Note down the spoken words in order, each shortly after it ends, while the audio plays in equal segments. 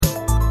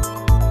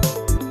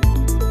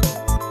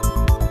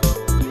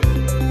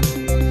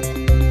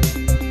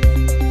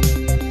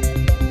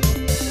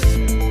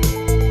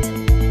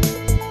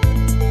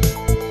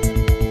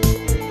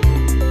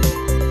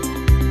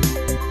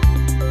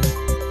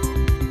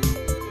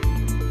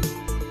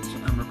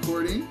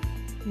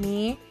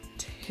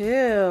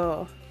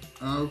Ew.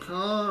 Okay.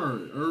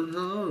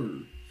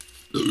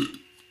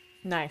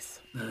 Nice.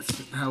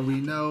 That's how we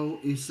know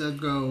it's a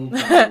go.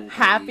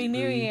 Happy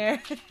New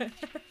Year.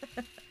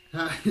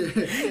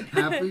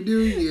 Happy New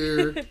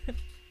Year.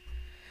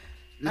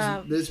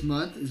 This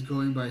month is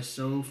going by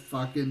so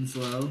fucking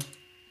slow.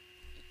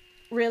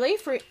 Really?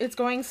 It's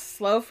going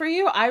slow for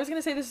you? I was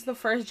gonna say this is the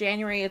first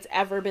January it's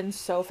ever been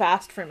so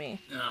fast for me.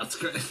 Yeah, it's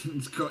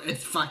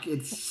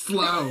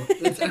slow.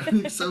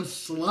 Everything's so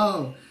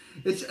slow.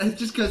 It's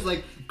just because,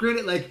 like,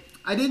 granted, like,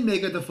 I didn't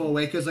make it the full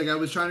way because, like, I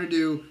was gonna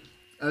do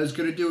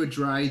a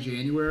dry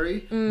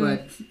January,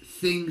 but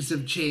things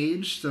have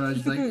changed, so I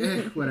was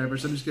like, whatever.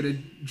 So I'm just gonna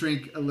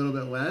drink a little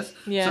bit less.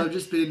 Yeah. So I've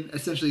just been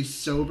essentially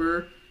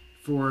sober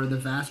for the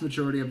vast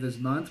majority of this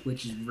month,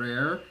 which is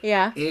rare.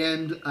 Yeah.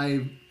 And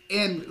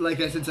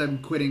since I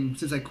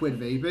quit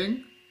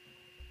vaping,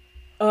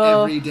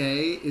 Oh. every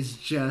day is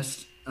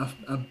just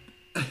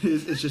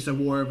it's just a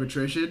war of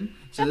attrition.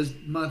 So this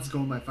month's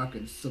going by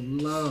fucking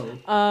slow.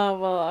 Oh,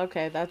 well,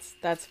 okay,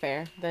 that's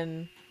fair.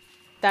 Then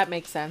that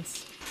makes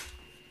sense.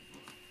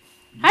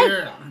 Hi.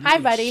 Yeah, Hi,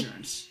 buddy.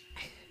 sense.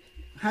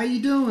 How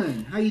you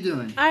doing?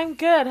 I'm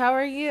good. How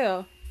are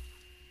you?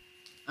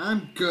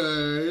 I'm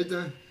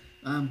good.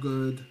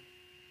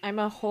 I'm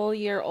a whole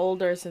year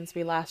older since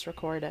we last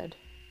recorded.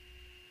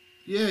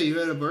 Yeah, you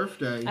had a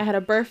birthday. I had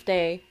a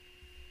birthday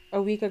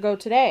a week ago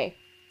today.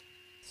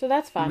 So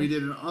that's fun. And we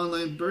did an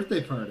online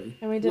birthday party.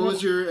 And we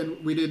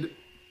did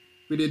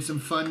we did some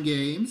fun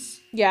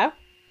games. Yeah.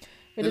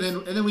 And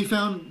then we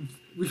found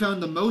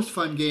the most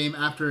fun game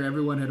after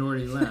everyone had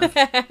already left.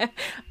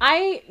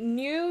 I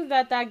knew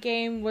that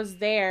game was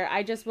there.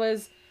 I just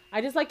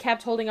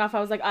kept holding off. I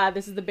was like,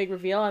 this is the big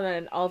reveal, and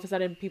then all of a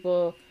sudden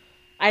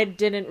I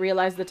didn't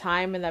realize the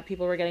time and that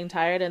people were getting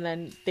tired, and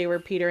then they were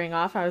petering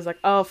off. I was like,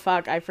 oh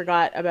fuck, I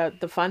forgot about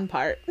the fun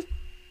part.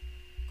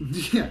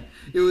 Yeah,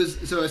 it was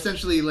so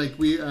essentially like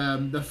we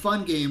the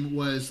fun game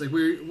was like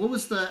what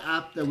was the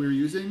app that we were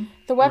using?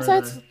 The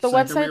website's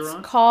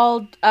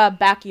called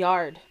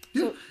Backyard.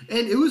 Yeah, so,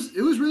 and it was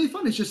really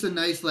fun. It's just a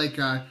nice like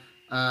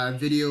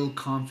video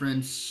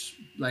conference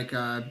like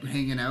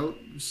hanging out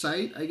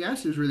site, I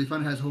guess. It was really fun.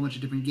 It has a whole bunch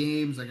of different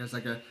games. Like it's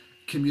like a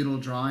communal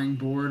drawing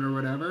board or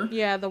whatever.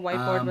 Yeah, the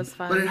whiteboard was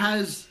fun. But it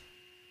has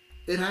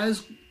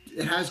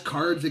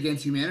Cards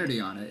Against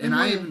Humanity on it, and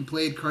I haven't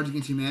played Cards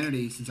Against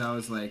Humanity since I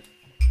was like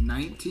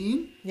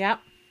 19. Yep.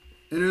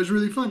 And it was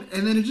really fun.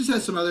 And then it just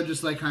has some other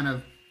just like kind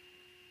of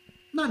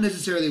not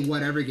necessarily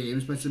whatever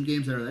games, but some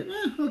games that are like,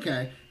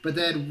 okay. But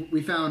then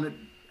we found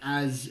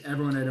as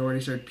everyone had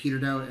already started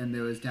petered out and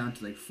there was down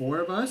to like 4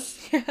 of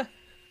us. Yeah.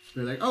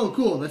 We're like, oh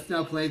cool, let's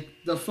now play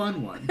the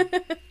fun one.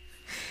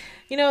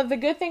 You know, the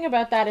good thing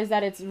about that is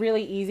that it's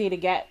really easy to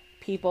get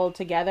people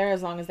together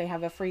as long as they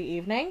have a free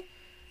evening.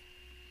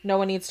 No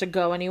one needs to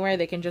go anywhere.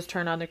 They can just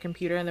turn on their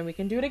computer and then we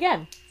can do it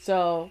again.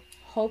 So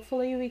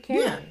hopefully we can.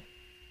 Yeah.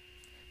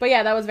 But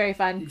yeah, that was very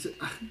fun.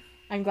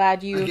 I'm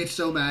glad you... I get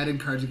so mad in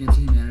Cards Against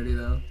Humanity,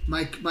 though.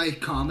 My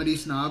comedy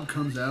snob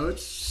comes out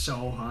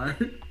so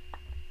hard.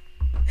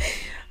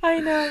 I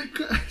know.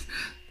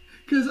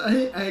 Because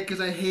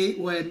I hate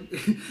when...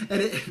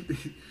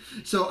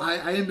 so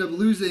I ended up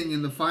losing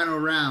in the final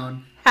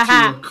round to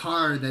a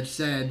card that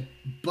said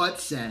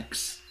butt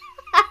sex.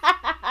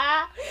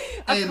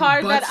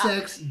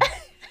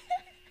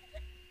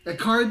 A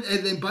card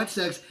and then butt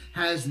sex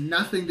has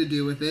nothing to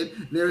do with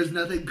it. There is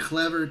nothing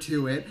clever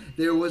to it.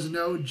 There was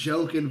no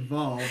joke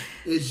involved.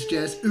 It's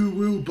just ooh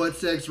woo butt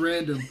sex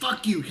random.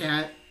 Fuck you,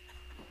 cat.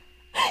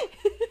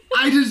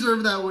 I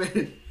deserve that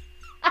win.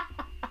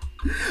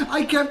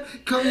 I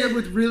kept coming up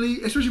with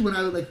really, especially when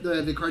I would like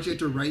the cards you have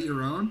to write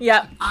your own.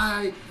 Yeah.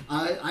 I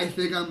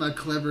think I'm a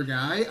clever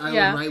guy. I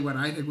would write what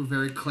I think were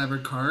very clever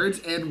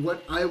cards, and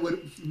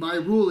my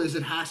rule is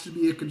it has to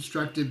be a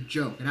constructive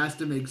joke. It has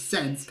to make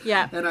sense.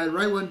 Yeah. And I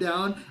write one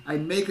down, I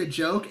make a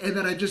joke, and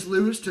then I just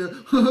lose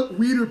to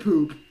wiener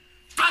poop.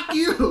 Fuck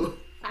you.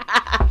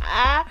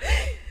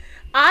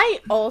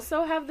 I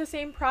also have the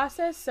same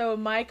process. So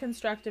my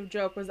constructive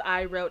joke was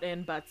I wrote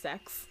in butt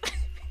sex.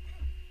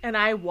 And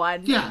I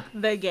won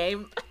the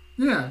game.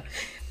 Yeah.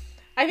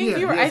 I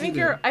think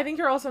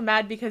you're also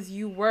mad because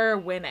you were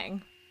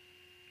winning.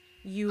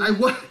 I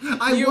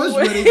was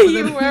winning.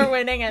 You were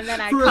winning, and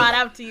then I caught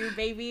up to you,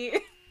 baby.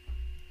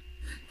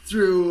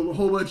 Through a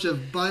whole bunch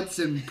of butts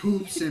and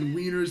poops and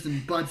wieners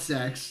and butt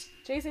sex.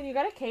 Jason, you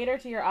gotta cater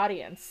to your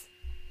audience.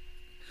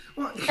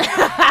 Well,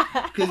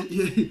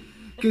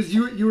 because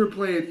you were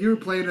playing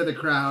to the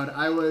crowd.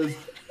 I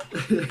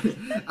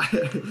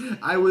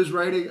was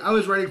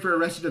writing for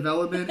Arrested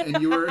Development,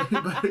 and you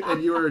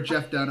were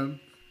Jeff Dunham,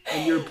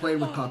 and you were playing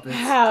with puppets.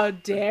 How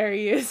dare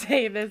you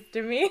say this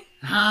to me?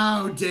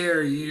 How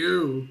dare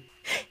you?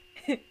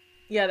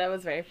 Yeah, that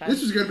was very fun.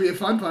 This was going to be a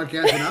fun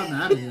podcast, and I'm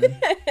mad again.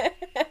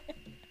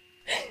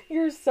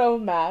 You're so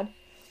mad.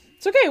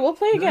 It's okay. We'll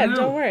play again. No.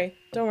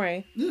 Don't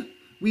worry. Yeah,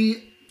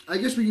 I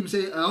guess we can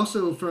say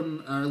also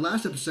from our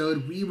last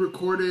episode, we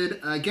recorded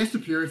a guest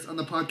appearance on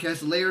the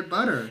podcast Layered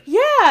Butter.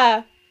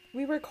 Yeah.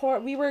 we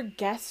were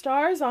guest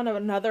stars on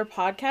another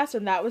podcast,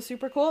 and that was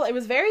super cool. It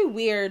was very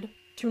weird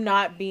to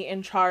not be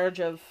in charge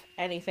of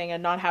anything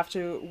and not have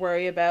to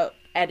worry about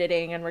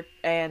editing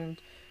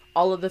and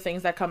all of the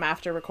things that come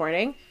after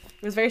recording.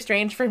 It was very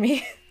strange for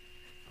me.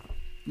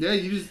 Yeah,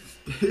 you just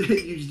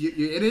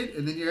you're in it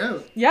and then you're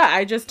out. Yeah,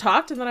 I just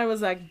talked and then I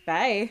was like,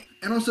 bye.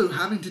 And also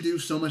having to do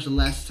so much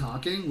less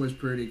talking was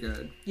pretty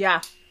good.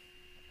 Yeah.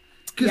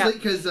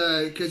 Because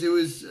it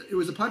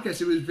was a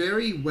podcast. It was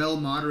very well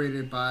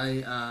moderated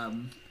by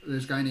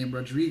this guy named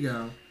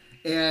Rodrigo,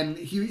 and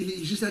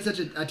he just had such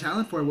a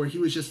talent for it, where he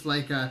was just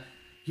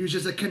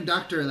a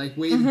conductor, like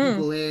waving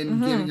people in,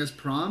 giving us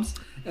prompts,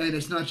 and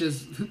it's not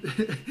just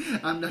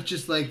I'm not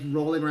just like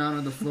rolling around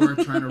on the floor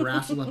trying to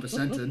wrestle up a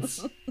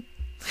sentence.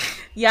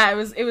 Yeah,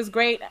 it was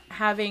great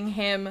having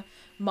him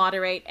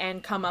moderate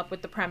and come up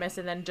with the premise,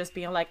 and then just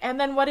being like, and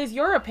then what is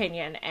your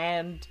opinion?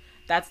 And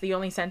that's the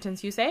only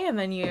sentence you say, and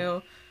then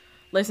you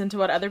listen to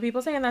what other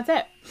people say, and that's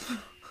it.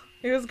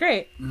 It was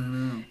great.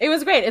 It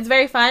was great. It's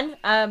very fun.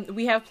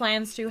 We have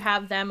plans to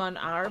have them on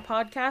our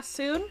podcast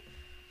soon,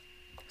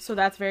 so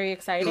that's very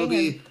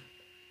exciting.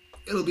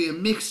 It'll be a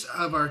mix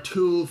of our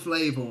two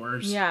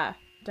flavors. Yeah,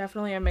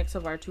 definitely a mix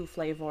of our two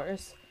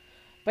flavors.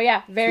 But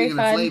yeah, very Speaking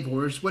fun. Speaking of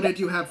flavors, what did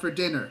you have for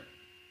dinner?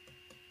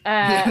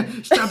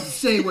 Stop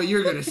saying what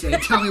you're going to say.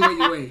 Tell me what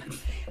you ate.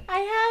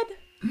 I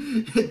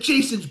had...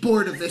 Jason's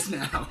bored of this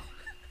now.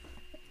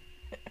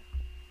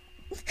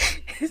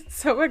 It's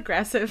so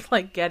aggressive,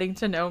 like, getting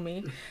to know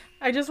me.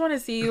 I just want to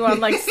see you on,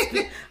 like,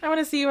 I want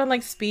to see you on,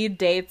 like, speed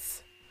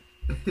dates.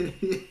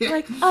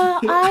 Like,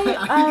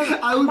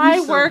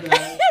 my work,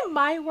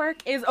 my work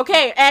is,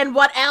 okay, and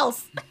what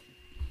else?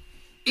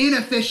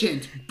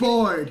 Inefficient,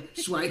 bored,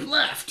 swipe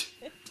left.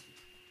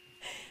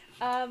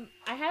 I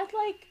had,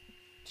 like,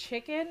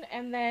 chicken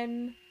and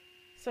then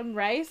some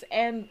rice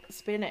and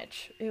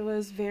spinach. It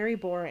was very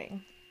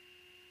boring.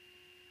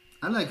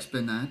 I like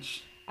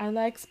spinach. I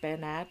like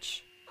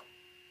spinach.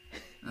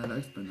 I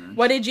like spinach.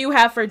 What did you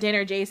have for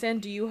dinner, Jason?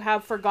 Do you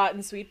have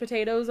forgotten sweet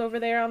potatoes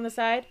over there on the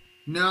side?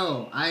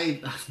 No,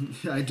 I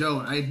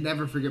don't. I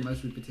never forget my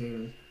sweet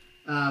potatoes.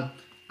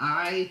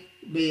 I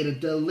made a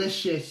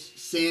delicious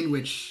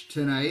sandwich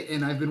tonight,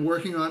 and I've been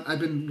working on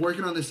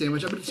the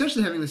sandwich. I've been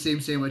essentially having the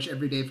same sandwich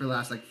every day for the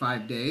last like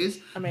 5 days.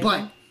 Amazing.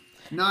 But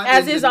not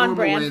as in is the on normal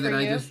brand way that for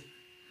I you.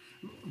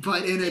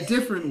 but in a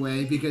different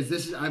way,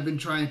 because I've been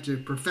trying to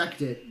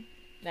perfect it.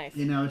 Nice.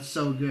 You know, it's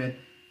so good.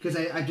 Because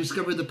I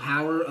discovered the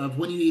power of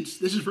when you eat...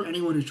 This is for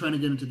anyone who's trying to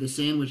get into the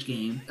sandwich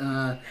game.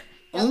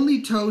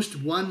 Only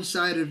toast one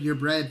side of your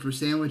bread for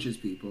sandwiches,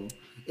 people.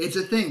 It's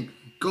a thing.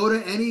 Go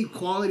to any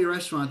quality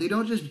restaurant. They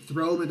don't just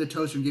throw them in the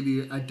toaster and give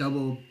you a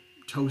double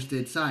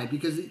toasted side.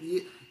 Because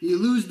you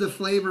lose the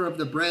flavor of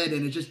the bread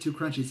and it's just too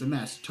crunchy. It's a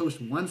mess.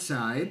 Toast one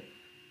side.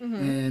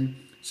 And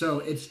so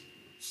it's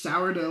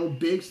sourdough,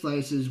 big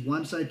slices,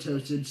 one side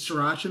toasted,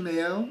 sriracha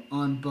mayo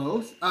on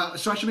both.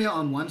 Sriracha mayo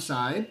on one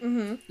side.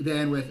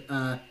 Then with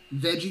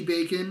veggie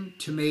bacon,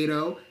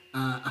 tomato,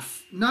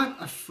 not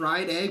a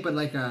fried egg, but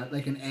like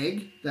an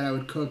egg that I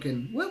would cook.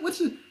 And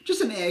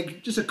just an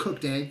egg, just a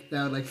cooked egg that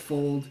I would like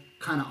fold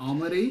kind of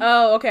omelette-y.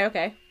 Oh,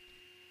 okay.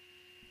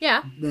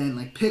 Yeah. Then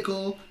like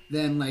pickle,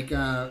 then like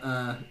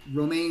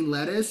romaine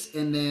lettuce,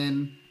 and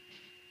then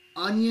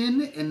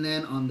onion, and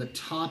then on the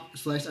top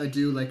slice I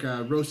do like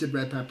a roasted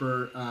red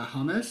pepper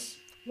hummus.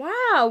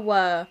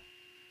 Wow.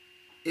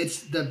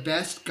 It's the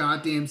best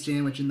goddamn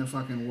sandwich in the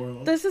fucking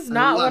world. This is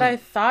not what I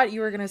thought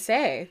you were gonna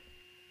say.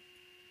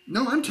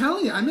 No, I'm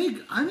telling you, I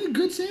make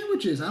good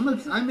sandwiches.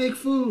 I make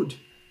food.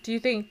 Do you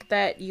think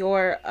that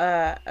you're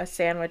a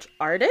sandwich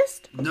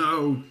artist?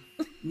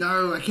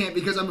 No, I can't,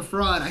 because I'm a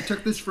fraud. I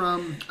took this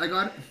from I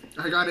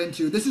got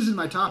into, this isn't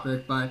my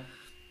topic, but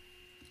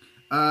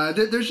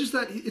there's just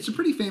that, it's a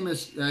pretty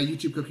famous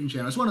YouTube cooking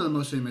channel. It's one of the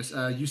most famous.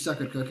 You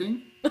Suck at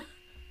Cooking.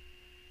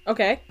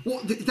 Okay.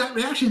 Well, that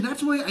reaction,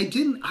 that's why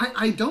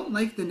I don't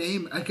like the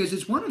name, because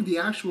it's one of the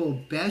actual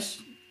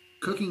best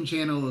cooking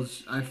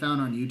channels I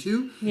found on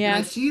YouTube. Yeah. And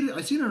I seen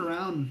it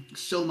around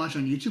so much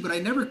on YouTube, but I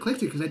never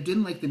clicked it because I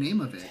didn't like the name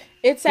of it.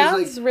 It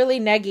sounds really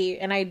neggy,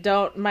 and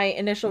my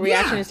initial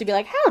reaction is to be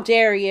like, how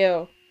dare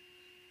you?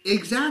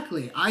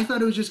 Exactly. I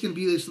thought it was just going to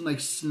be this like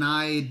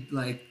snide,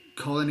 like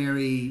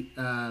culinary,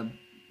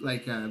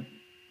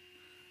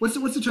 what's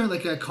the term,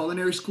 like a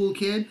culinary school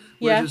kid?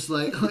 Where just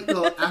like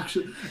oh,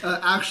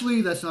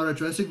 actually that's not a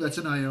dressing, that's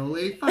an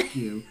aioli. Fuck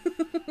you.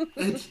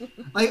 It's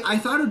like, I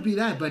thought it would be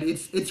that, but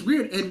it's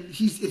weird, and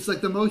he's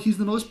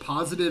the most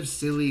positive,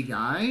 silly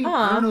guy.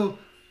 I don't know.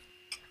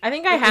 I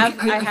think I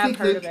have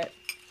heard of it.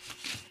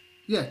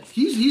 Yeah,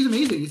 he's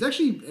amazing.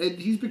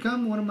 He's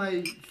become one of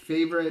my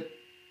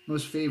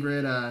most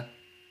favorite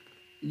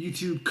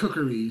YouTube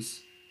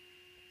cookeries.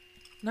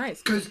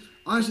 Nice. Because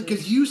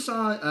you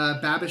saw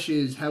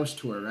Babish's house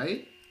tour,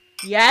 right?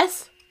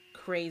 Yes.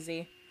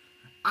 Crazy.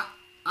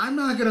 I'm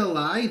not gonna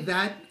lie.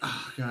 That,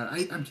 oh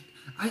god,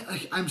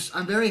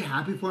 I'm very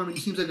happy for him, and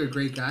he seems like a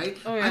great guy.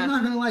 Oh, yeah. I'm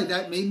not gonna lie.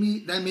 That made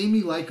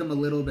me like him a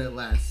little bit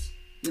less.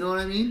 You know what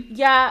I mean?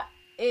 Yeah.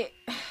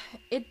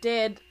 It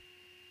did.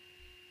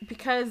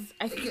 because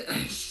I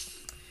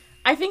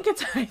think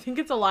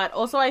it's a lot.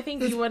 Also, I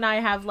think you and I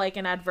have like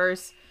an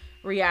adverse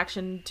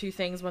reaction to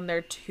things when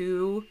they're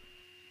too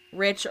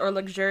rich or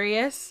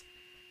luxurious,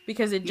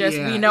 because it just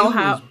we know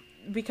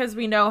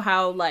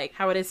how like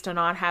how it is to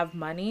not have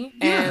money.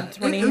 Yeah, and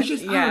when it was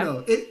just I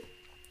don't know.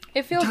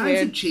 It feels times weird.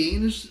 have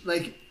changed.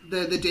 Like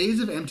the days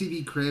of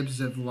MTV Cribs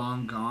have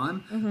long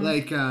gone. Mm-hmm.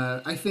 Like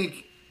I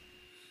think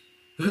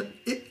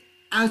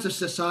as a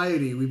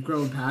society we've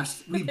grown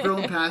past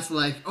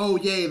like, oh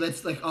yay,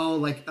 let's like all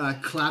like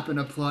clap and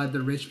applaud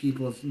the rich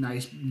people's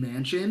nice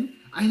mansion.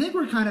 I think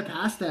we're kind of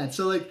past that.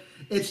 So like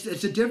it's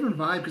a different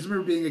vibe, because I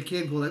remember being a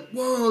kid going like,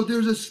 whoa,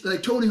 there's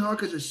like Tony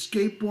Hawk has a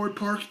skateboard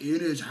park in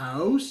his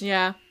house.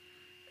 Yeah.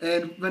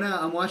 And when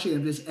I'm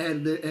watching this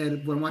and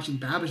when I'm watching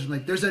Babish, I'm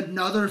like, there's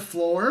another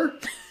floor?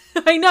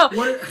 I know.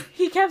 What?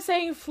 He kept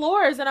saying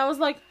floors, and I was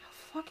like,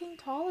 how fucking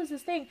tall is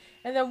this thing?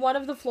 And then one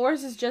of the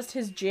floors is just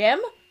his gym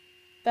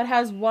that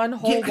has one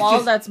whole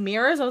wall that's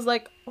mirrors. I was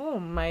like, oh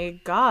my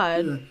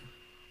god. Yeah.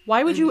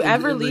 Why would you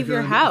ever leave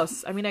your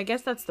house? I mean, I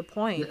guess that's the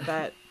point,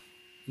 but...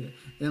 Yeah.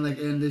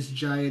 And this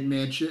giant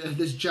mansion,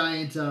 this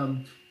giant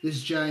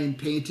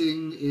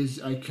painting is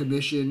a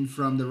commission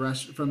from the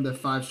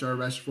 5-star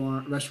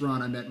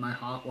restaurant I met my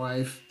hot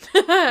wife.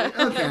 Like,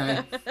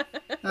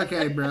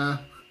 okay, bro.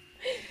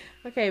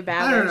 Okay,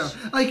 Babish. I don't know.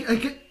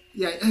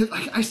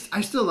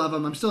 I still love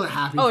him. I'm still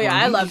happy. Oh for yeah,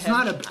 him. I love He's him.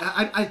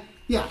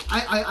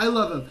 I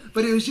love him.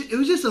 But it was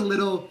just a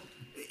little.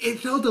 It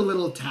felt a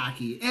little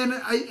tacky, and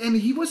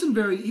he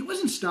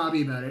wasn't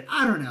snobby about it.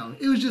 I don't know.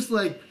 It was just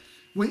like.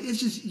 When it's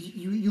just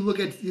you're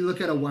looking at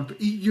a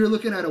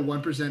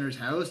 1%er's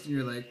house, and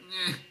you're like,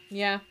 eh.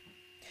 Yeah,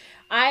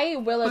 I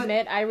will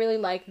admit I really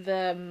like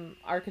the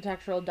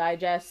Architectural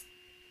Digest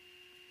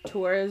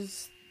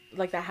tours,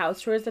 like the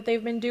house tours that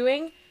they've been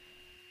doing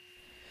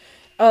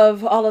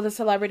of all of the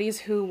celebrities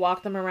who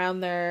walk them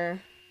around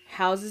their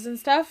houses and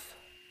stuff.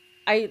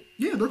 Yeah,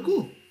 they're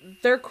cool.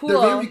 They're cool. They're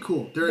very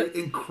cool. They're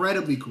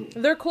incredibly cool.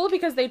 They're cool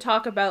because they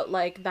talk about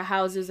like the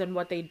houses and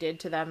what they did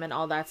to them and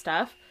all that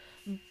stuff,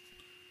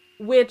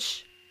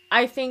 which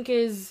I think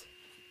is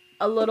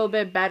a little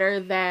bit better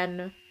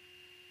than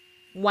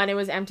when it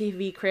was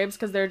MTV Cribs,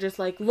 because they're just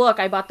like, look,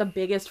 I bought the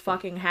biggest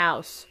fucking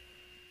house.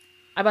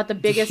 I bought the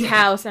biggest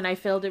house and I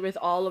filled it with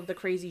all of the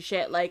crazy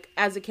shit. Like,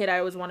 as a kid, I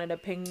always wanted a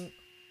pinball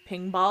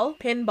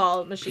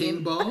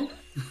machine. Pinball?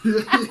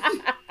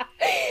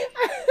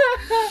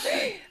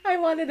 I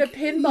wanted a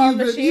pinball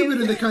machine. You've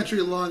been in the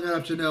country long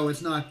enough to know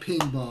it's not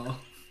pinball.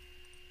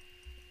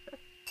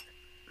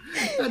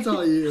 That's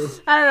all you.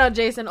 I don't know,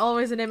 Jason.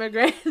 Always an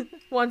immigrant.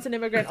 Once an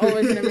immigrant,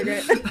 always an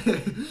immigrant.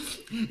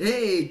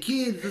 Hey,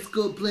 kids, let's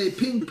go play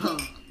ping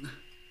pong.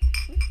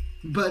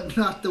 But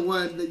not the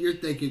one that you're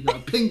thinking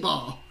of. Ping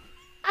ball.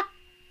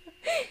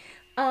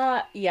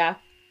 Yeah.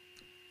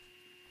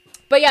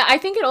 But yeah, I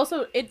think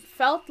it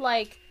felt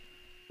like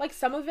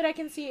some of it I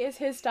can see is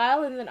his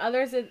style, and then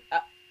others,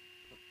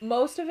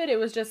 most of it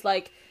was just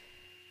like,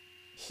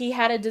 he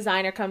had a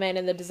designer come in,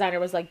 and the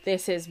designer was like,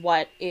 this is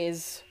what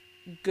is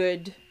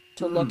good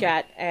to look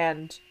at,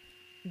 and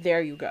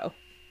there you go.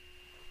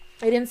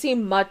 It didn't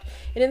seem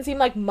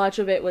like much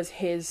of it was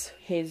his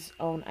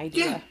own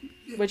idea,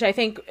 which I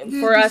think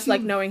for us,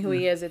 like, knowing who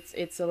he is,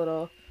 it's a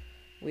little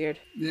weird.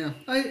 Yeah,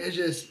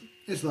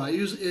 it's a lot.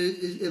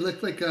 It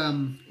looked like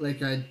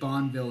a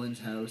Bond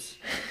villain's house.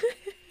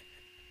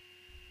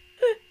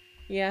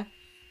 Yeah,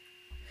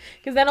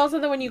 because then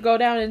also when you go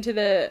down into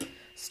the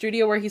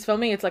studio where he's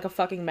filming, it's like a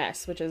fucking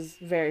mess, which is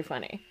very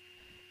funny.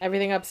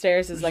 Everything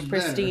upstairs is like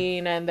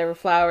pristine, and there were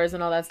flowers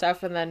and all that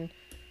stuff, and then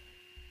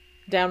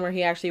down where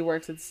he actually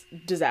works, it's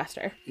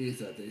disaster.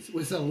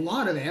 With a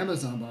lot of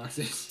Amazon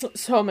boxes.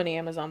 So many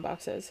Amazon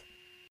boxes.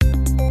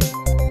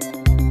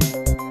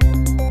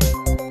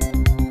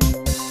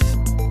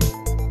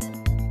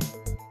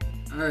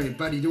 All right,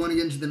 buddy, do you want to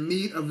get into the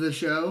meat of the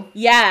show?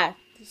 Yeah.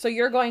 So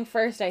you're going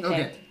first, I think.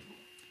 Okay.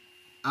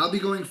 I'll be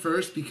going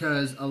first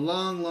because a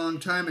long, long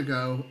time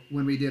ago,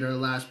 when we did our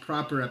last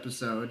proper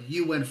episode,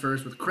 you went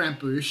first with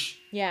Krampus.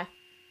 Yeah.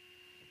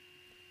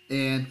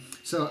 And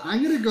so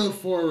I'm going to go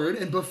forward,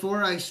 and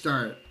before I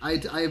start,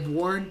 I've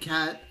warned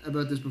Kat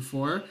about this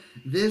before.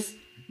 This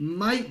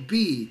might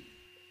be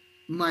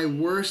my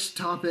worst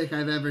topic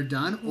I've ever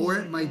done, or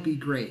it might be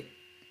great.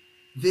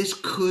 This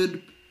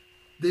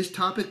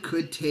topic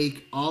could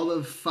take all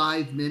of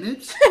 5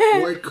 minutes,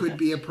 or it could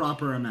be a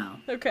proper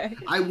amount. Okay.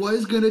 I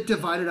was going to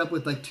divide it up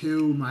with like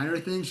 2 minor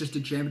things just to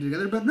jam it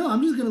together, but no,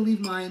 I'm just going to leave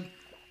mine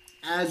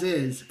as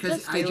is,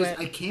 because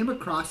I came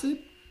across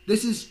it.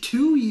 This is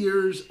 2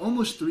 years,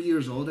 almost 3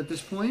 years old at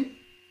this point,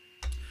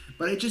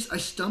 but I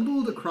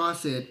stumbled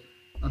across it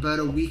about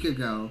a week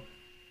ago,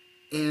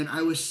 and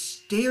I was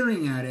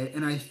staring at it,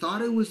 and I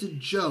thought it was a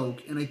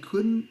joke, and I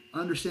couldn't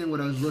understand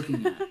what I was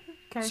looking at.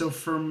 Okay. So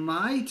for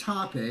my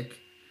topic,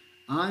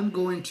 I'm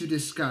going to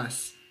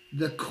discuss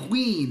the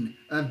queen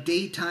of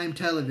daytime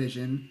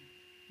television,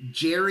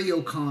 Jerry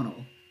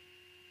O'Connell.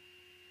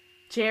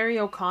 Jerry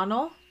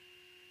O'Connell?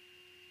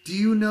 Do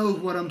you know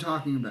what I'm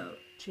talking about?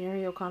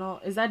 Jerry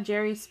O'Connell. Is that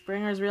Jerry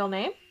Springer's real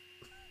name?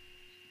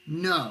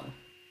 No.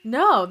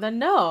 No, then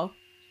no.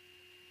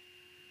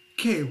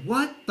 Okay,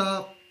 what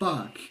the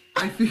fuck?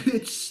 I feel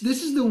this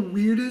is the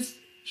weirdest.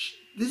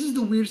 This is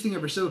the weirdest thing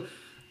ever. So,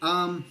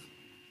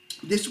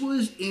 this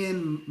was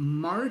in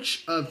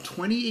March of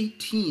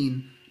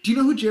 2018. Do you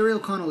know who Jerry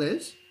O'Connell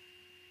is?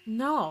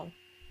 No.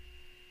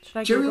 Should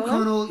I Jerry Google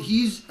O'Connell.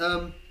 He's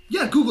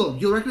yeah, Google him.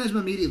 You'll recognize him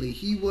immediately.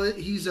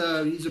 He's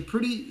a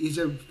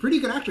pretty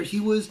good actor. He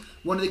was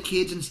one of the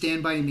kids in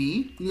Stand By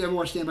Me. You ever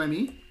watch Stand By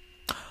Me?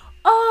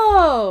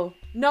 Oh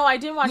no, I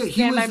didn't watch Yeah, he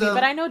Stand By was, Me,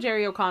 but I know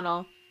Jerry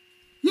O'Connell.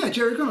 Yeah,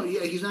 Jerry O'Connell.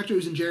 Yeah, he's an actor. He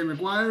was in Jerry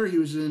Maguire. He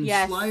was in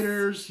Yes.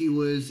 Sliders. He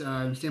was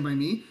in Stand By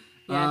Me.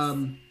 Yes.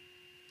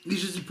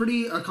 He's just a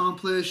pretty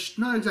accomplished,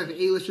 not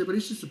exactly A-lister, but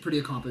he's just a pretty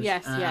accomplished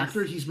Yes.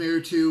 actor. He's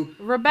married to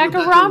Rebecca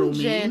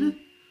Romijn.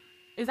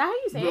 Is that how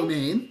you say it?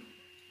 Romaine.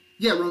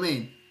 Yeah,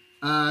 Romaine.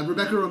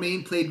 Rebecca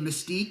Romijn played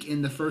Mystique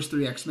in the first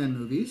 3 X-Men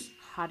movies.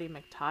 Hottie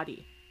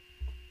McToddy.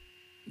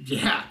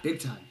 Yeah, big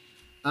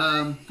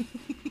time.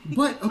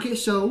 But, okay,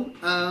 so,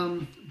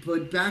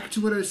 but back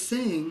to what I was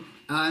saying.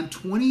 In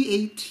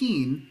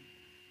 2018,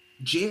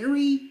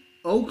 Jerry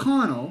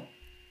O'Connell,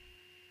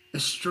 a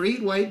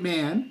straight white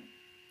man,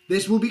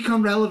 this will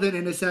become relevant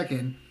in a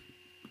second,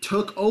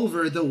 took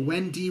over the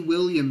Wendy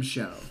Williams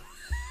show.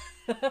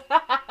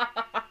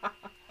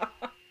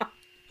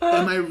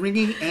 Am I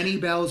ringing any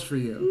bells for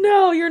you?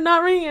 No, you're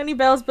not ringing any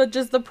bells, but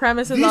just the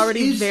premise is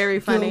already very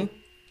funny.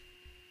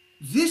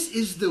 This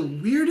is the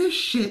weirdest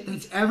shit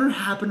that's ever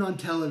happened on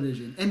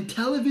television. And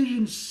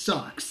television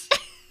sucks.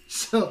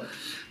 So,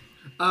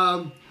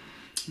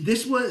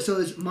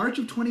 it's March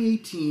of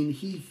 2018.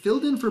 He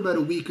filled in for about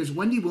a week because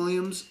Wendy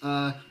Williams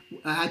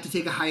had to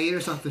take a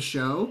hiatus off the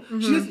show.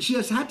 Mm-hmm. She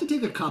has had to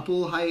take a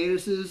couple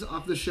hiatuses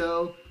off the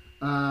show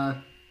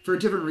for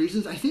different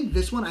reasons. I think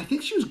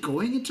she was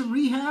going into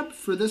rehab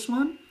for this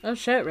one. Oh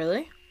shit!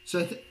 Really?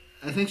 So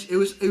I think it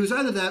was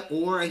either that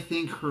or I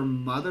think her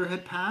mother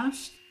had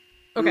passed.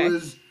 Okay.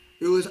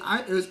 It was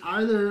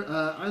either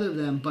of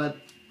them, but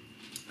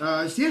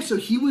so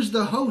he was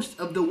the host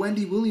of the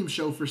Wendy Williams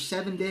show for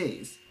 7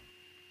 days.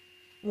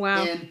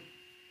 Wow. And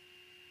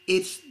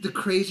it's the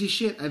craziest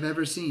shit I've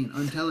ever seen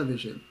on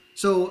television.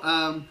 So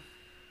I'm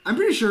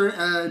pretty sure,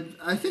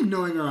 I think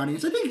knowing our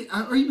audience,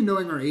 or even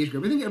knowing our age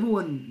group, I think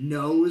everyone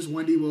knows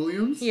Wendy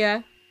Williams.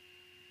 Yeah.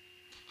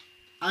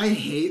 I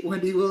hate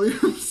Wendy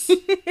Williams.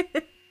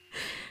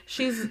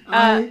 She's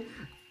I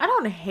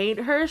don't hate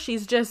her.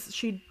 She's just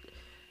she's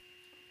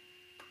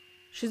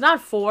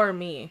not for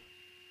me.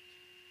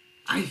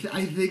 I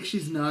think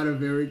she's not a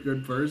very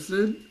good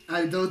person.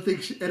 I don't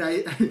think she, and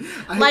I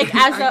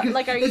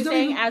are you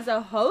saying as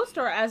a host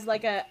or as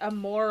like a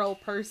moral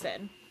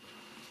person?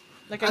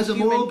 Like as a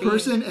moral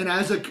person and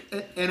as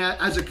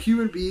a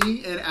human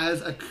being and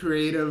as a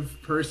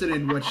creative person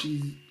and what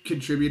she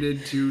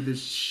contributed to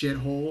this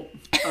shithole.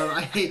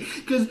 I hate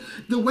because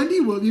the Wendy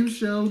Williams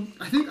show.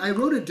 I think I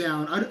wrote it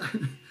down.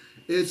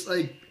 It's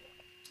like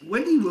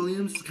Wendy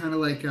Williams is kind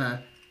of like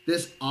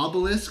this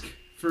obelisk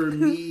for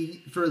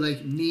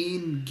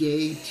mean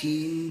gay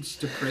teens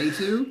to pray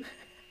to.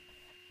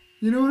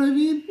 You know what I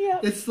mean? Yeah.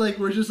 It's like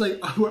we're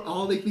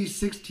all like these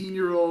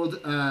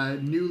 16-year-old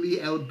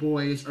newly out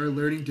boys are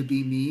learning to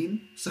be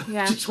mean. So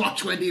just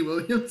watch Wendy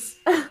Williams.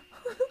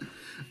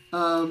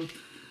 But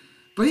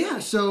yeah,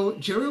 so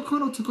Jerry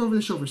O'Connell took over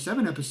the show for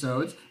 7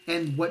 episodes,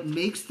 and what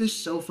makes this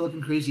so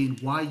fucking crazy and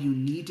why you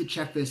need to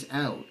check this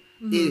out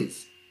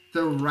is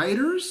the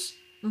writers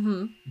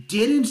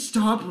didn't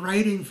stop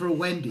writing for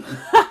Wendy.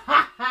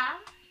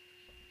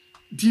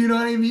 Do you know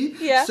what I mean?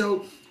 Yeah.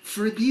 So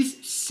for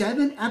these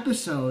 7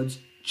 episodes,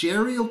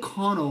 Jerry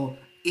O'Connell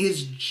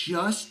is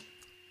just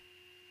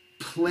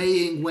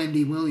playing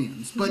Wendy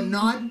Williams, but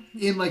not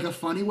in like a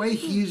funny way.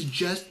 He's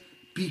just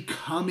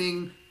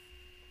becoming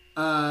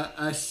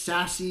a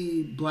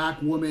sassy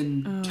black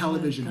woman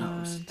television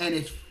host, and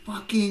it's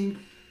fucking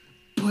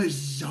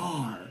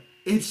bizarre.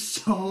 It's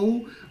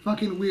so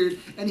fucking weird,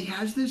 and he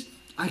has this.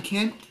 I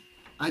can't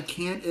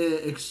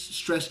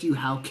stress to you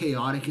how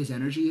chaotic his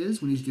energy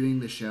is when he's doing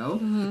the show.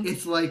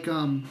 It's like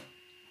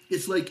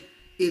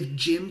if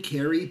Jim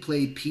Carrey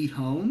played Pete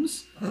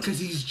Holmes, because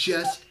he's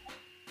just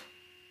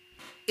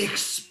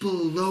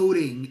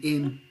exploding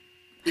in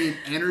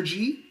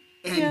energy,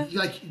 and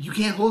like you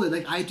can't hold it.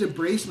 Like I have to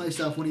brace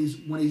myself when he's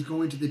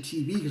going to the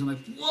TV because I'm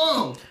like,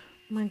 whoa! Oh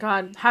my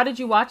god, how did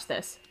you watch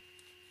this?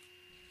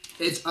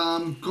 It's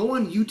go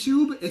on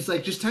YouTube. It's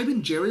like just type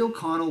in Jerry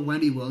O'Connell,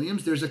 Wendy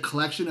Williams. There's a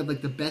collection of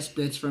like the best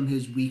bits from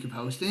his week of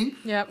hosting.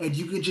 Yep. And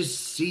you can just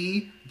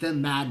see the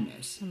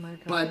madness. Oh my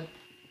god. But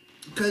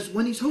because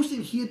when he's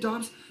hosting, he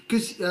adopts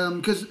because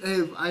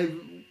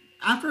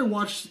after I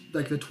watched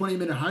like the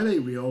 20-minute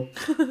highlight reel,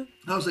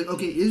 I was like,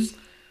 okay, is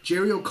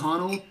Jerry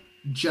O'Connell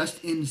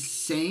just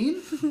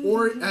insane?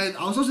 Or I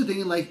was also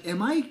thinking like,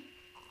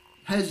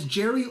 has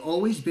Jerry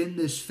always been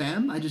this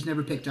femme? I just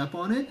never picked up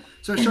on it.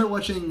 So I started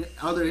watching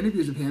other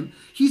interviews of him.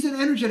 He's an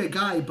energetic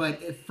guy,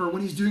 but for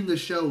when he's doing the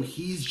show,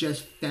 he's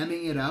just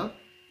femming it up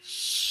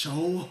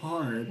so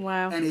hard.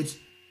 Wow. And it's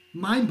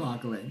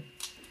mind-boggling.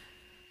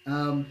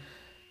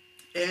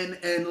 and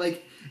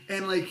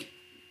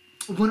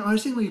when I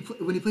was saying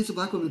when he plays the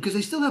black woman, because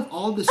they still have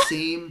all the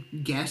same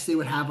guests they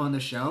would have on the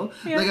show.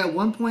 Yeah. Like at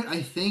one point,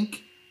 I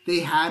think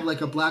they had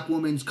like a black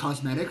woman's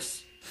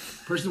cosmetics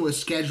person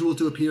was scheduled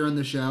to appear on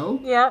the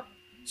show. Yep.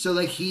 So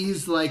like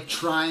he's like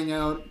trying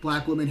out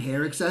black woman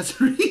hair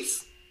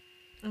accessories.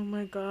 Oh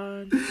my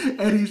god.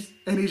 And he's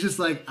just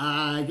like,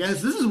 I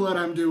guess this is what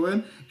I'm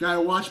doing.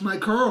 Gotta watch my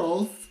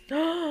curls.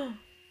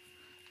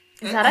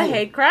 Is that a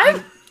hate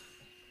crime?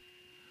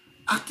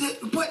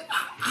 But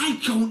I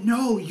don't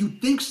know.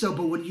 You'd think so,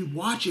 but when you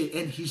watch it,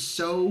 and he's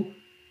so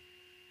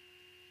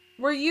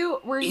Were you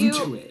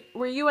into it.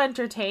 Were you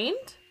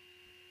entertained?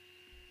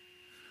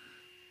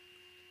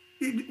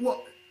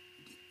 It's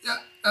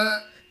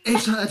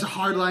a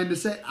hard line to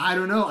say. I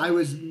don't know. I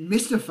was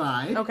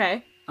mystified.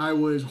 Okay. I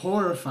was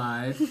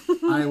horrified.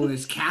 I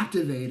was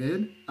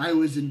captivated. I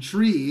was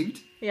intrigued.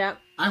 Yeah.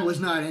 I was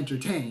not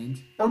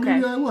entertained. Or Okay.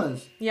 maybe I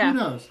was.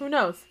 Yeah. Who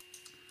knows?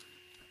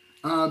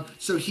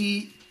 So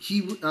he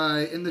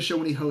in the show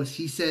when he hosts,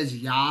 he says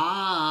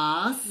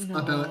yas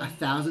about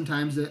 1,000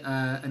 times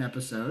an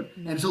episode,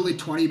 and it's only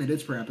 20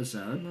 minutes per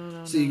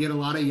episode. So you get a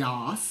lot of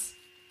yas.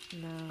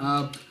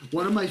 No.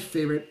 One of my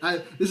favorite.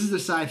 This is the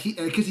side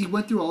because he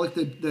went through all like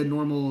the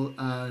normal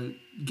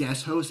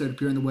guest hosts that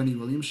appear in the Wendy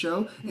Williams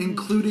show,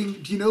 including.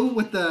 Do you know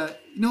what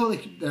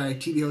like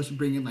TV hosts would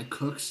bring in like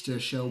cooks to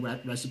show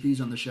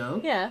recipes on the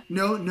show? Yeah.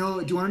 No.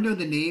 Do you want to know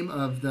the name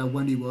of the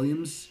Wendy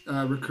Williams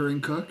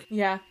recurring cook?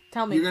 Yeah.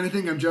 Tell me. You're gonna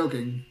think I'm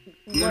joking.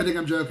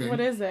 What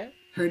is it?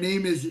 Her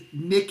name is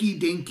Nikki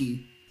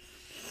Dinky.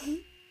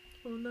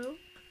 Oh no.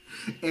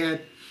 And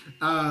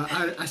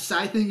a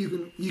side thing you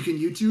can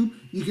YouTube.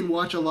 You can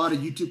watch a lot of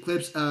YouTube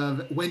clips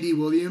of Wendy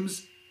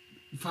Williams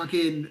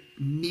fucking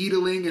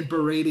needling and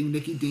berating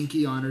Nikki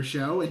Dinky on her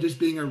show and just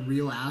being a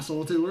real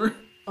asshole to her.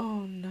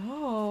 Oh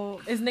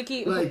no. Is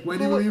Nikki like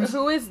Wendy Williams?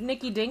 Who is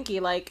Nikki Dinky?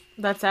 Like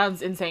that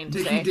sounds insane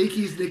to say. Nikki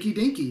Dinky's Nikki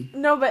Dinky.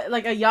 No, but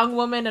like a young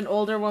woman, an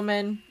older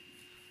woman,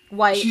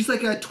 white. She's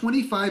like a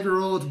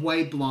 25-year-old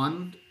white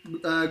blonde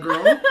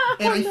girl,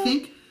 and I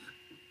think.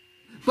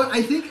 But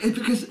I think it's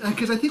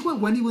because I think what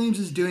Wendy Williams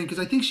is doing, because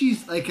I think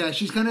she's like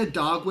she's kind of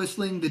dog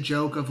whistling the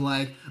joke of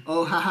like,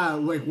 oh haha,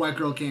 like white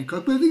girl can't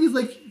cook. But the thing is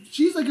like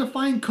she's like a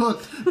fine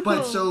cook.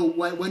 But so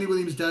what Wendy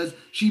Williams does,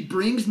 she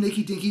brings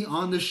Nikki Dinky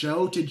on the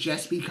show to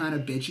just be kind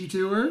of bitchy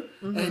to her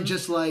and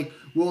just like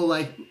will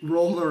like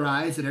roll her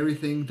eyes at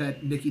everything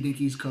that Nikki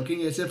Dinky's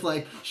cooking, as if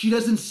like she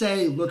doesn't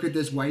say look at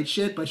this white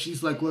shit, but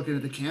she's like looking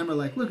at the camera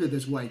like look at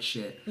this white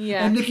shit.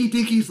 Yeah. And Nikki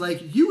Dinky's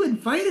like, you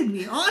invited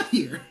me on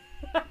here.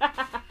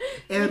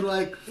 And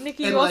like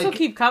Nikki, you also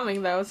keep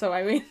coming though, so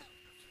I mean,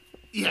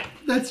 yeah,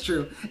 that's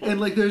true.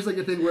 And like, there's like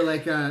a thing where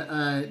like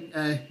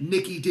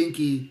Nikki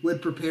Dinky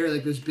would prepare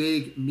like this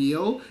big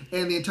meal,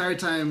 and the entire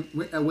time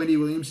Wendy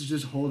Williams is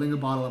just holding a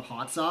bottle of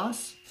hot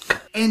sauce,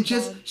 and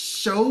just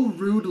so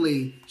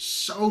rudely,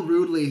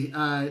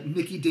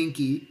 Nikki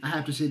Dinky, I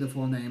have to say the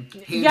full name,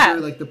 hands her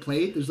like the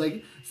plate. There's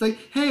like it's like,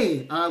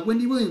 hey,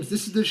 Wendy Williams,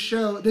 this is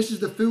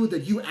the food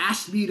that you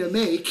asked me to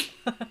make,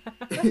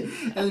 and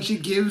then she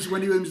gives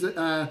Wendy Williams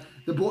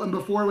the bowl, and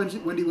before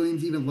Wendy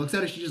Williams even looks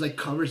at it, she just like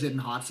covers it in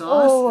hot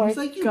sauce. Oh it's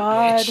like, you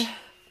god, bitch.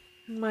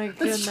 My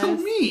goodness, that's so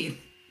mean.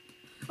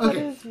 Okay,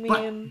 that is mean.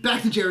 But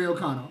back to Jerry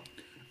O'Connell.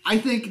 I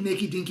think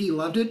Nikki Dinky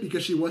loved it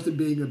because she wasn't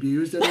being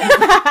abused anymore.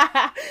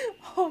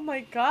 Oh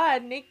my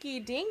god, Nikki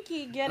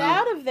Dinky, get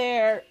out of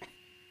there.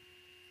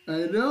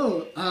 I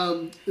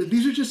know.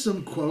 These are just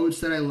some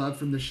quotes that I love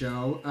from the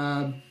show.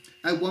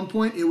 At one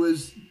point, it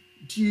was.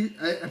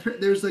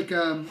 There's like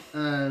I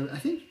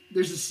think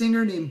there's a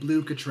singer named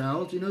Blue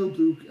Cantrell. Do you know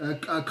Blue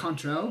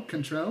Cantrell?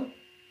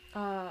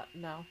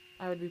 No.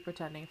 I would be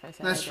pretending if I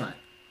said That's right.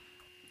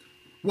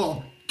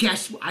 Well,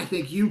 I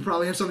think you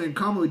probably have something in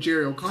common with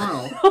Jerry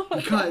O'Connell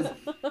because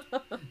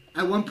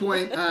at one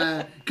point,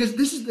 because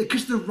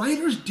the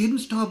writers didn't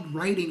stop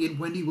writing in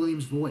Wendy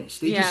Williams' voice.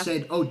 They just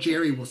said, "Oh,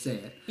 Jerry will say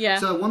it." Yeah.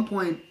 So at one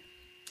point,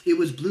 it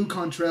was Blue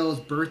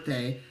Cantrell's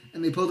birthday.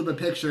 And they pulled up a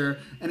picture,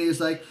 and he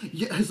was like,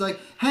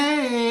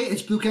 "Hey,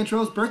 it's Blue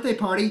Cantrell's birthday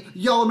party.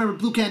 Y'all remember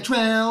Blue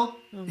Cantrell?"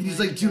 And he's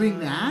like doing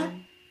that,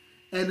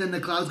 and then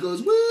the clouds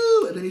goes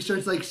woo, and then he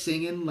starts like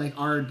singing like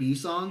R&B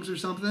songs or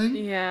something.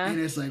 Yeah. And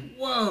it's like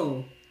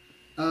whoa.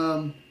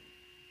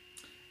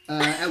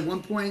 At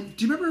one point,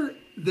 do you remember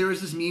there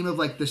was this meme of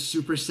like the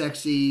super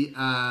sexy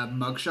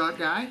mugshot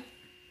guy?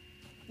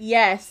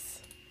 Yes,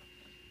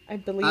 I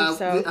believe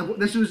so.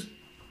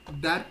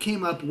 That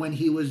came up when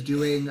he was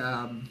doing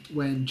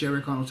when Jerry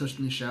O'Connell was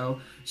hosting the show.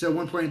 So at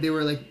one point they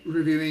were like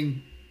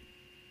reviewing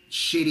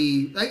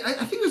shitty.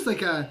 I think it was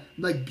like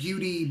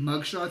beauty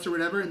mugshots or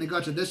whatever, and they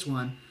got to this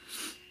one,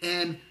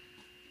 and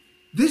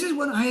this is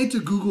when I had to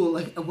Google.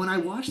 Like when I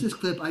watched this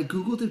clip, I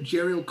Googled if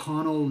Jerry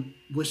O'Connell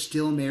was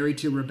still married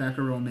to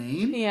Rebecca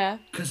Romaine. Yeah,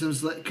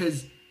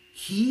 because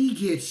he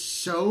gets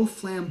so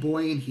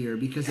flamboyant here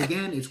because,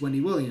 again, it's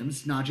Wendy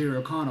Williams, not Jerry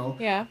O'Connell.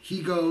 Yeah.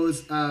 He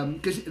goes,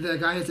 because the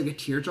guy has like a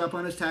teardrop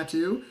on his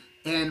tattoo.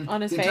 And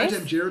on his the entire face?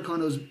 time Jerry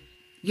O'Connell's,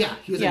 yeah,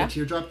 he has like a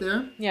teardrop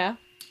there. Yeah.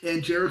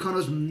 And Jerry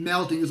O'Connell's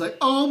melting. He's like,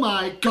 oh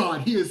my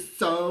God, he is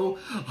so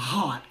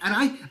hot.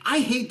 And I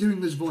hate doing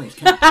this voice.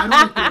 I don't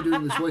like that I'm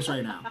doing this voice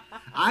right now.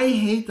 I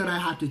hate that I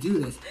have to do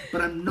this.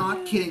 But I'm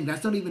not kidding.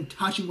 That's not even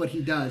touching what he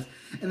does.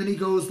 And then he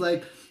goes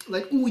like,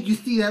 ooh, you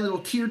see that little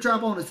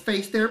teardrop on his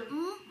face there?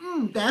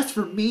 That's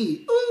for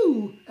me.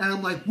 Ooh. And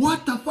I'm like,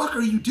 what the fuck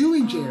are you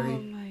doing, Jerry? Oh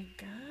my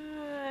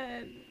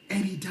God.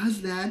 And he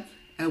does that.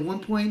 At one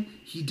point,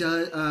 he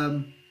does,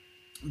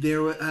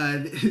 there's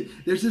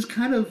this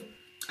kind of,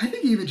 I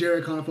think even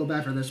Jerry O'Connell felt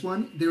bad for this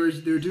one. They were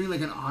doing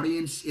like an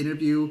audience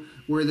interview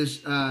where this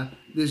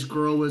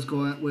girl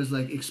was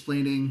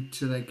explaining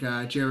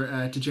to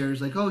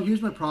Jerry's like, oh,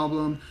 here's my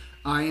problem.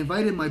 I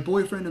invited my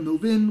boyfriend to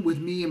move in with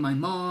me and my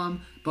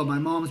mom, but my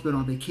mom's been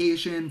on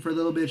vacation for a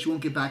little bit. She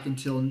won't get back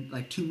until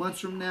like 2 months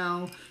from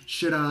now.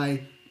 Should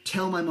I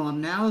tell my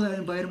mom now that I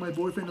invited my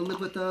boyfriend to live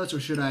with us, or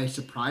should I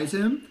surprise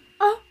him?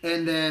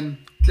 And then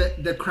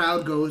the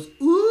crowd goes,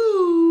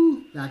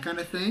 ooh, that kind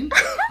of thing.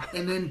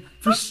 And then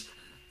for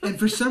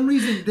some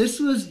reason, this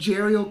was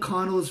Jerry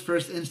O'Connell's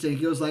first instinct.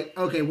 He was like,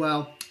 okay,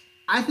 well,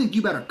 I think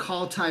you better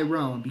call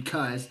Tyrone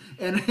because,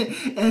 and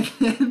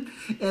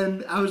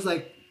I was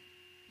like,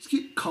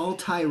 call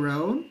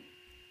Tyrone?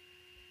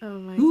 Oh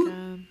my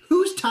God.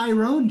 Who's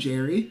Tyrone,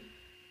 Jerry?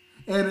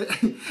 And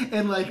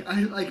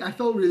I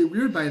felt really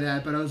weird by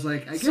that, but I was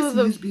like, I guess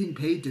he's being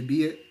paid to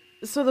be it.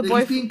 So the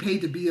he's being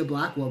paid to be a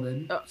black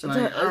woman. So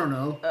I don't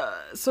know.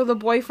 So the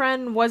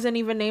boyfriend wasn't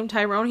even named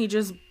Tyrone. He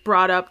just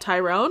brought up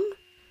Tyrone.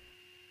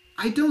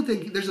 I don't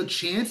think there's a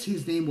chance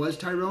his name was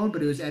Tyrone,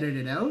 but it was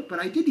edited out. But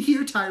I did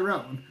hear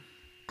Tyrone.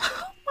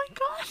 Oh my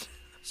God.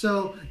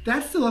 So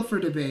that's still up for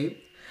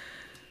debate.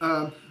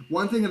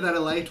 One thing that I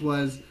liked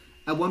was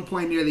at one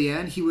point near the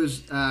end, he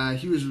was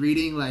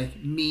reading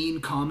like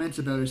mean comments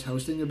about his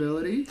hosting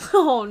ability.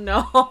 Oh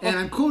no! And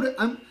I'm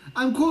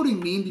quoting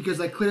mean because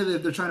like clearly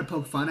they're trying to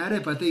poke fun at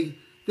it, but they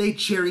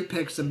cherry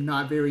pick some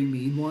not very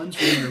mean ones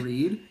for him to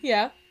read.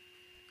 Yeah.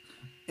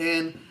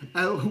 And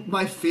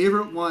my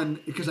favorite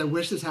one, because I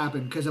wish this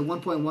happened, because at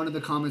one point one of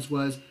the comments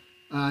was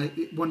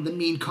one of the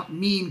mean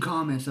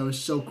comments that was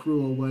so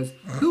cruel was,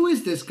 "Who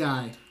is this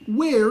guy?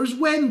 Where's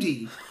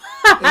Wendy?"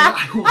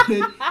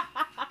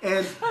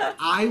 And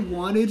I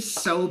wanted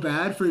so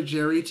bad for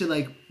Jerry to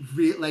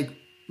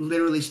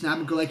literally snap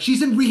and go like,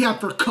 she's in rehab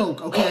for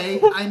coke,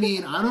 okay? I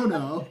mean, I don't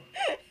know.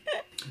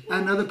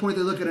 At another point,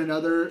 they look at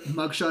another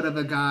mugshot of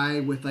a guy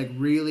with like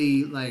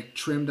really like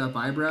trimmed up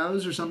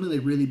eyebrows or something,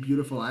 like really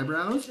beautiful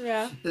eyebrows.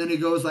 Yeah. And then he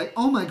goes like,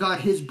 oh my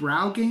God, his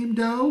brow game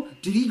though?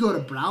 Did he go to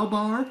Brow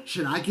Bar?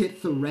 Should I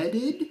get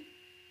threaded?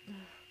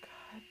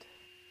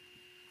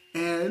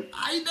 And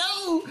I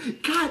know,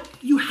 God,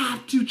 you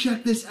have to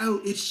check this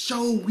out. It's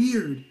so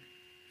weird.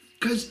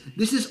 Because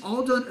this is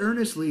all done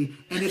earnestly,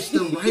 and it's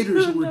the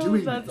writers who are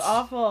doing That's this. That's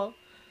awful.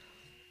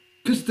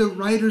 Because the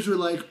writers were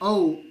like,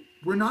 oh,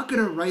 we're not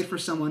going to write for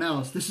someone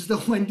else. This is the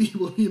Wendy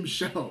Williams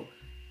show.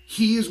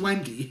 He is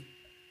Wendy.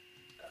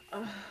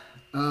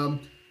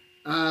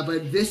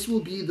 But this will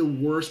be the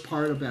worst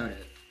part about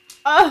it.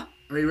 Are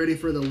you ready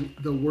for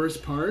the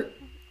worst part?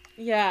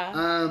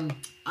 Yeah.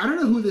 I don't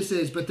know who this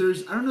is, but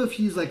I don't know if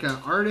he's like an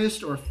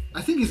artist or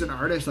I think he's an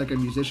artist, like a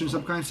musician of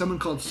some kind. Someone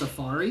called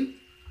Safari.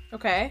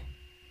 Okay.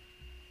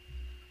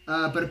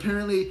 But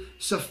apparently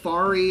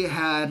Safari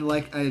had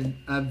like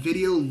a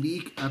video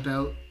leak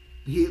about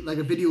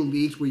a video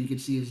leaked where you could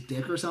see his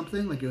dick or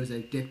something. Like it was a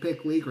dick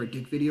pic leak or a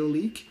dick video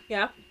leak.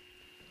 Yeah.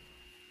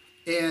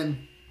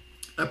 And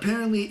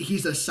apparently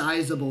he's a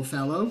sizable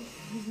fellow.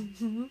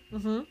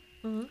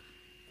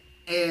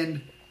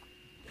 And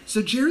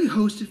so Jerry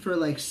hosted for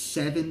like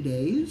 7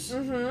 days.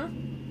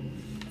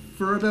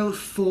 For about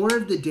 4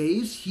 of the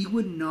days, he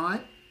would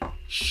not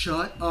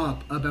shut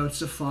up about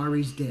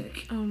Safari's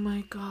dick. Oh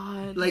my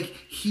God. Like,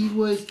 he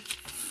was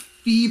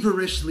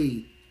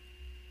feverishly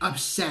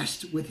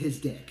obsessed with his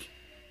dick.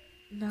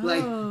 No.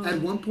 Like,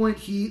 at one point,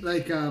 he,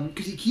 like,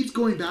 because he keeps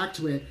going back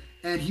to it,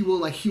 and he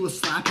will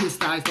slap his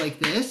thighs like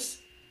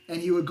this,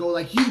 and he would go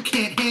like, you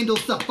can't handle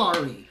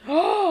Safari.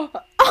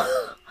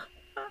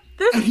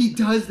 And he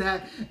does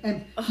that,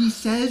 and he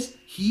says,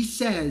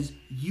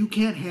 you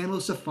can't handle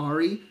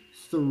Safari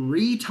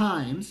 3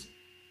 times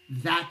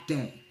that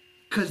day.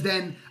 Because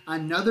then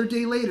another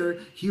day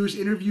later, he was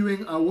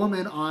interviewing a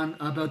woman talking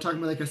about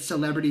like a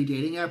celebrity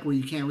dating app where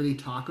you can't really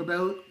talk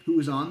about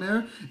who's on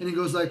there. And he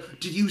goes like,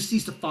 did you see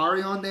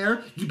Safari on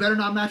there? You better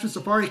not match with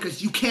Safari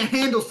because you can't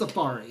handle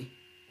Safari.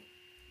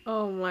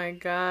 Oh my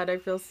God, I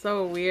feel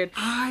so weird.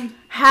 I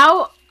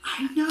know.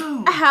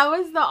 How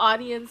is the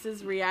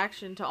audience's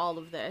reaction to all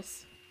of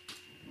this?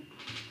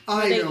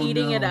 Are they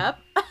eating it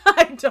up?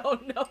 I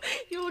don't know.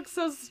 You look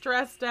so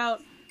stressed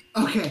out.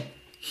 Okay.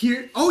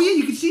 Here. Oh yeah,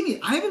 you can see me.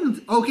 I've been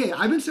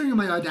staring at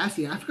my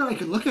Audacity. I forgot I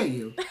could look at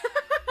you.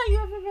 You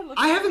haven't been looking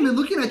I haven't been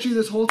looking at you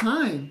this whole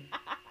time.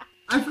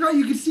 I forgot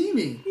you could see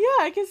me. Yeah,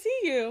 I can see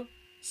you.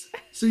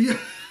 So you.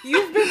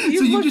 You've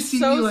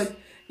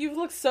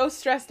looked so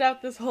stressed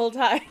out this whole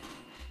time.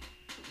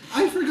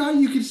 I forgot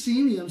you could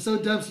see me. I'm so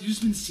dumb. So you've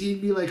just been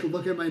seeing me like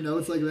look at my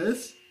notes like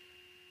this.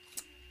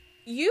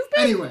 You've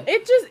been Anyway.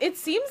 it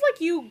seems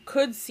like you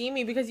could see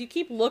me because you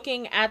keep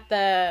looking at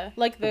the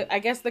I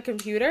guess the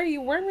computer.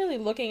 You weren't really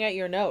looking at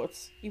your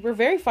notes. You were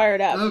very fired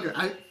up. Okay,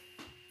 I've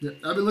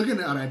been looking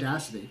at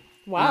Audacity.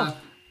 Wow.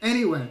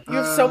 Anyway. You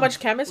have so much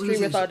chemistry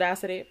with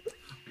Audacity.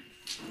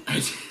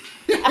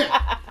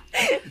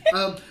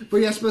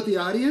 But yes, but the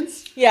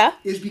audience Yeah.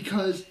 is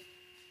because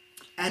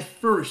at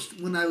first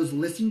when I was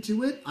listening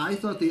to it, I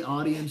thought the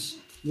audience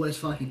was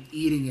fucking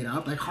eating it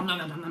up. Like,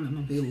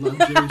 they love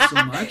Jerry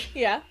so much.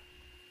 Yeah.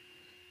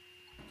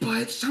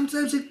 But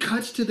sometimes it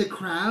cuts to the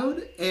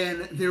crowd,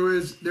 and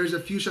there's a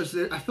few shots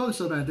there. I felt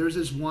so bad. There's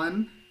this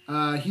one.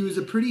 He was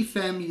a pretty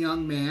femme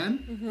young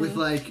man with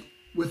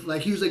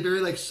he was like very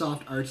like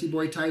soft artsy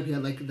boy type. He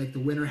had like the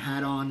winter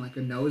hat on, like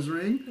a nose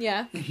ring.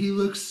 Yeah. And he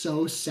looked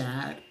so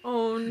sad.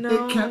 Oh no.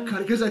 It kept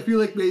cutting because I feel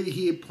like maybe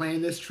he had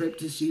planned this trip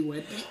to see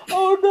Wendy.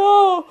 Oh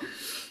no.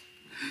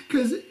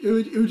 Because it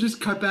would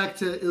just cut back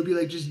to, it would be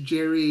like just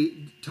Jerry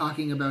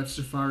talking about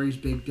Safari's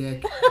big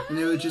dick, and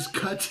it would just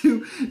cut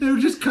to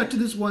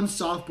this one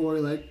soft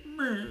boy like.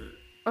 Meh.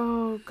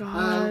 Oh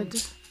god.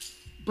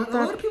 But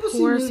That a lot of people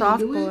seem poor really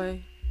soft into boy.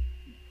 it.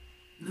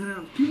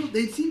 No, people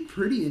they seem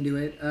pretty into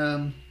it.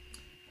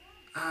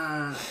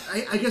 I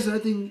guess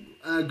another thing,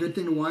 a good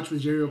thing to watch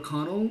with Jerry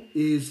O'Connell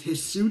is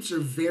his suits are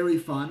very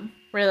fun.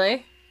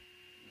 Really?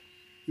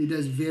 He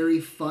does very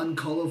fun,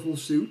 colorful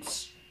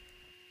suits.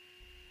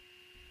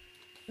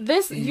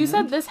 You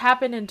said this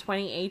happened in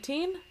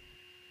 2018?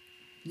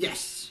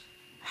 Yes.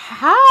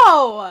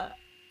 How?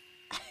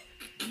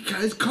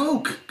 Because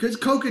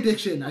coke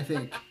addiction, I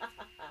think.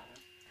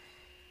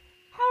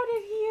 How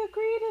did he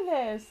agree to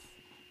this?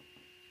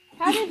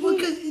 How did Well,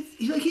 he?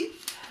 because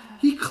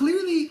he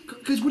clearly,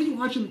 because when you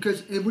watch him,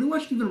 because when you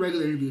watch even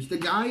regular interviews, the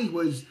guy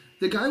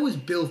was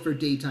built for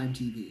daytime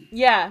TV.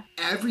 Yeah.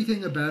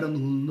 Everything about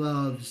him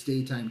loves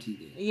daytime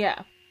TV.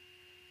 Yeah.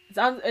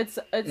 It's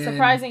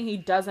surprising he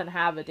doesn't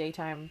have a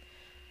daytime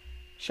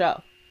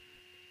show.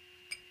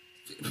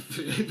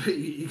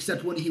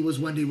 Except when he was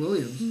Wendy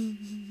Williams.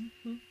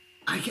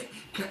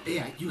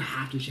 Yeah, you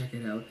have to check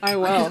it out. I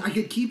will. I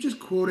could keep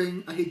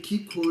quoting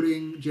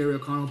Jerry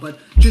O'Connell, but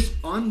just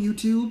on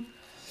YouTube,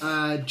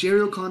 Jerry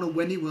O'Connell,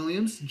 Wendy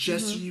Williams,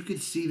 just so you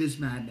could see this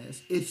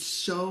madness. It's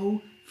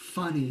so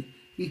funny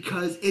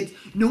because you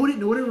know what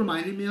it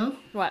reminded me of?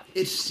 What?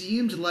 It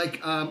seemed like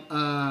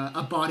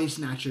a Body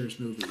Snatchers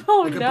movie.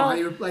 Oh, like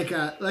no. Like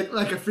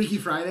a Freaky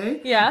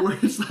Friday. Yeah. Where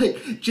it's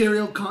like Jerry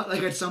O'Connell,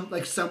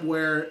 like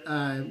somewhere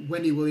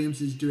Wendy Williams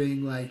is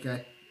doing like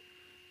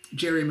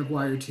Jerry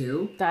Maguire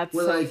 2. That's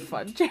where, so like,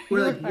 fun.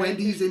 Where like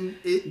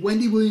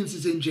Wendy Williams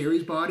is in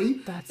Jerry's body.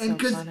 That's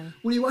and so funny.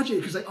 when you watch it,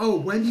 because like, oh,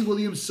 Wendy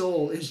Williams'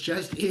 soul is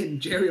just in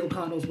Jerry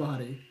O'Connell's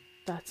body.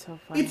 That's so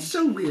funny. It's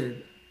so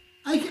weird.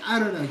 I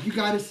don't know. You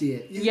got to see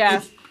it.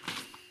 Yeah.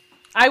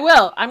 I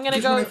will. I'm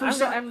gonna go.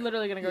 I'm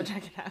literally gonna go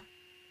check it out.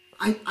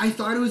 I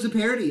thought it was a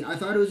parody. I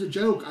thought it was a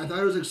joke. I thought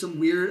it was like some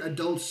weird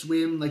Adult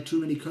Swim, like Too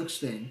Many Cooks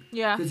thing.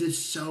 Yeah. Because it's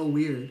so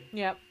weird.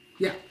 Yep.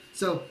 Yeah.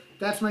 So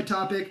that's my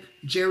topic.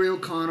 Jerry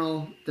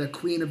O'Connell, the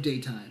queen of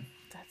daytime.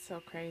 That's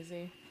so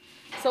crazy.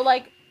 So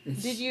like,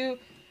 did you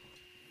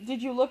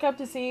look up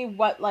to see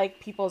what like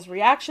people's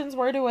reactions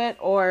were to it,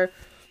 or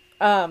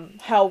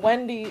how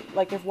Wendy,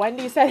 like if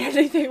Wendy said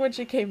anything when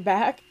she came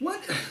back? What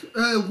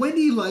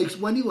Wendy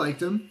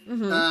liked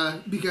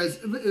him because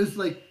it was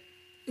like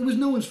it was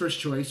no one's first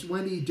choice.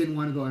 Wendy didn't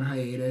want to go on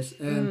hiatus,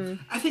 and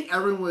I think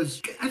everyone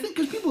was. I think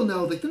because people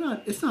know like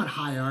it's not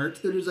high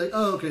art. They're just like,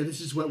 oh, okay, this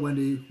is what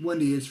Wendy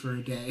is for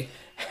a day.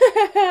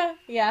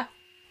 Yeah.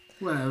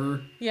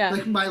 Whatever. Yeah.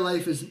 Like my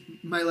life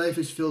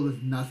is filled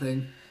with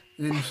nothing,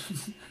 and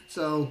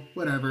so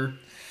whatever.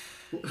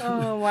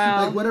 Oh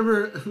wow. Like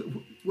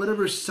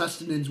whatever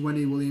sustenance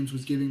Wendy Williams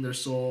was giving their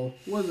soul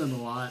wasn't a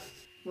lot.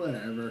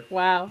 Whatever.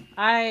 Wow.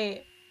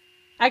 I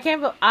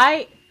can't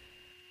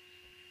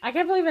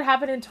believe it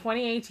happened in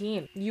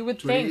 2018. You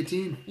would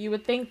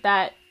think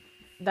that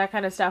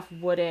kind of stuff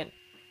wouldn't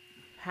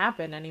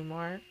happen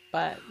anymore,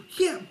 but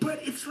yeah, but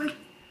it's like,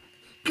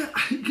 but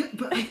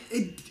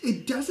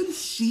it doesn't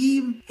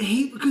seem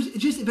because it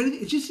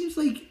just seems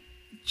like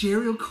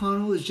Jerry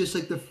O'Connell is just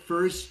like the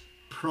first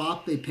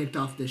prop they picked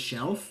off the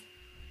shelf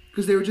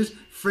because they were just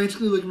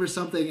frantically looking for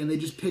something and they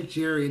just picked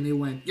Jerry and they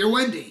went, "You're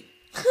Wendy."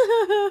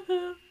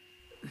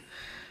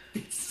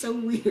 It's so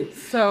weird.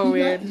 So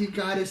weird. You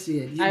gotta see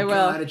it. I will.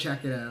 Gotta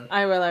check it out.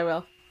 I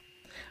will.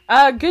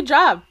 Good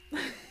job.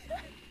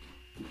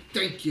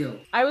 Thank you.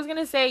 I was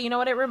gonna say, you know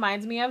what it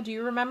reminds me of? Do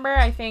you remember,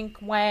 I think,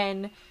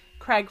 when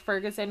Craig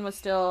Ferguson was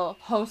still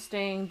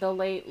hosting the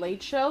Late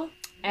Late Show?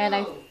 And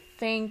I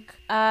think,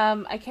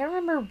 I can't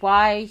remember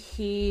why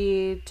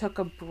he took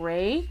a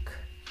break.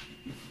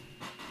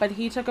 But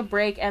he took a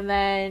break and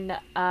then,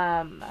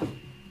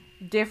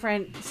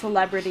 different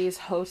celebrities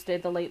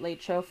hosted the Late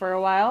Late Show for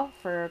a while,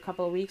 for a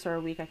couple of weeks or a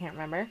week, I can't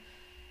remember.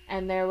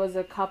 And there was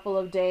a couple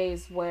of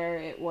days where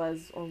it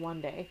was, or one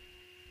day,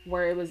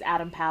 where it was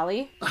Adam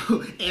Pally.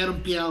 Oh,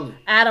 Adam Pally.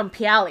 Adam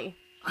Pally.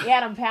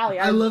 Adam Pally.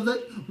 I love that.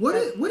 What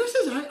is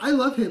his? I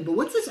love him, but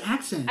what's his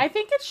accent? I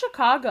think it's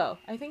Chicago.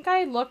 I think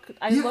I looked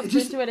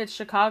into it. It's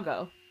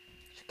Chicago.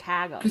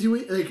 Because you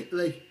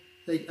like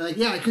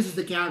yeah, because it's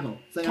the Chicago.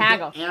 It's like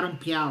Adam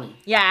Pally.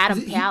 Yeah,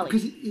 Adam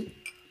Pally.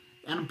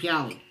 Adam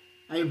Pally.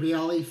 I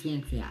really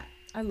think that.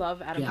 I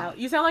love Adam Pally.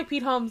 You sound like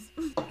Pete Holmes.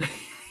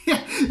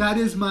 Yeah, that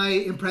is my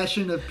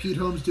impression of Pete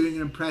Holmes doing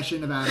an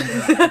impression of Adam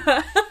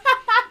Pally.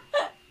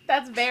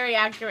 That's very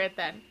accurate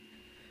then.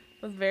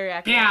 That's very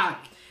accurate. Yeah.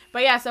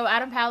 But yeah, so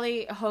Adam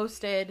Pally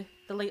hosted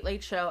The Late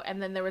Late Show,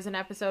 and then there was an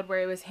episode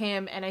where it was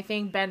him, and I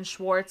think Ben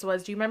Schwartz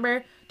was. Do you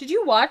remember? Did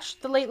you watch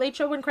The Late Late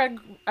Show when Craig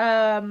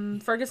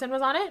Ferguson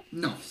was on it?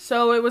 No.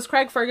 So it was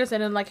Craig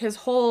Ferguson, and like his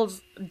whole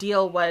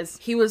deal was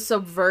he was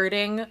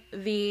subverting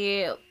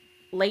the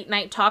late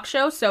night talk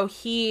show, so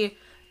he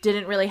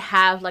didn't really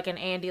have like an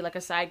Andy, like a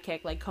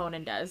sidekick like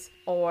Conan does,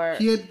 or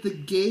he had the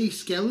gay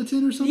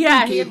skeleton or something.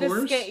 Yeah, he had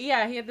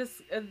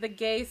the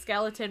gay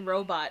skeleton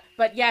robot.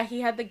 But yeah, he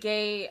had the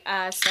gay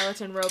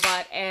skeleton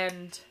robot,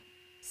 and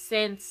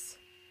since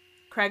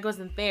Craig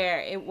wasn't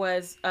there, it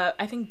was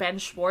I think Ben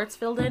Schwartz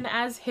filled in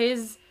as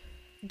his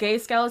gay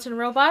skeleton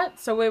robot.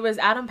 So it was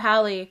Adam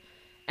Pally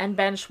and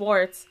Ben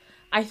Schwartz.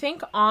 I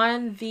think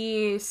on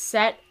the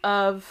set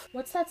of,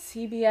 what's that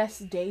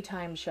CBS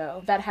daytime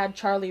show that had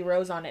Charlie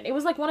Rose on it? It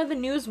was like one of the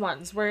news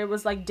ones where it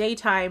was like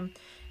daytime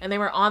and they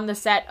were on the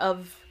set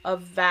of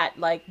that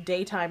like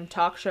daytime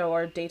talk show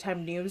or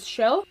daytime news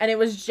show. And it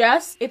was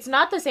just, it's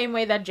not the same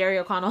way that Jerry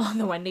O'Connell on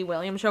the Wendy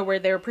Williams show where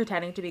they were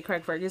pretending to be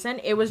Craig Ferguson.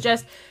 It was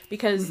just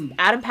because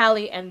Adam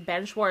Pally and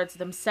Ben Schwartz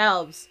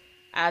themselves,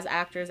 as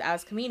actors,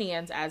 as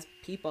comedians, as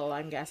people,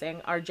 I'm guessing,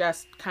 are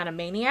just kind of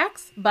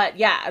maniacs. But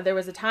yeah, there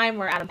was a time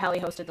where Adam Pally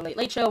hosted The Late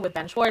Late Show with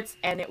Ben Schwartz,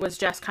 and it was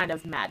just kind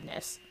of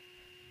madness.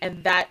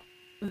 And that,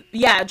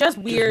 yeah, just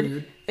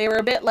weird. They were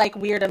a bit like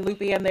weird and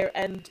loopy,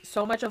 and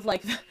so much of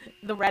like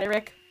the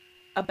rhetoric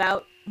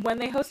about when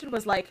they hosted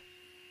was like,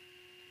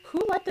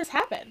 who let this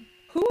happen?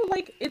 Who,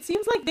 like, it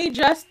seems like they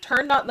just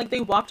turned on, like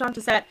they walked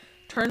onto set,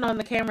 turned on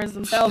the cameras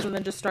themselves, and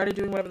then just started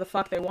doing whatever the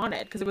fuck they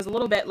wanted. Because it was a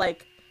little bit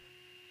like,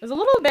 it was a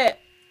little bit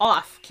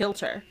off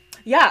kilter.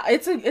 Yeah,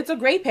 it's a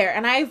great pair,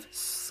 and I've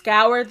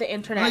scoured the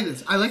internet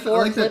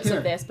for clips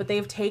of this, but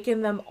they've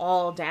taken them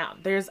all down.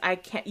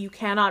 You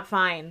cannot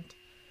find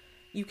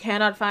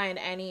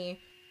any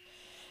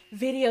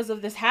videos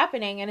of this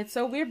happening, and it's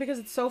so weird because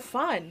it's so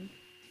fun.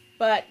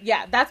 But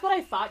yeah, that's what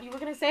I thought you were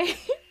gonna say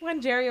when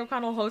Jerry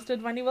O'Connell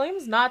hosted Wendy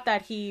Williams. Not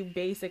that he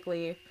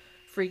basically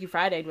Freaky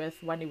Friday'd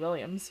with Wendy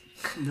Williams.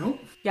 Nope.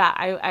 Yeah,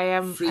 I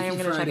am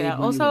gonna check it out.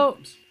 Wendy also,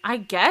 Williams. I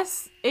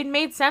guess it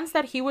made sense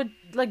that he would,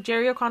 like,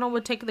 Jerry O'Connell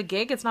would take the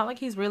gig. It's not like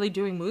he's really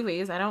doing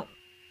movies. I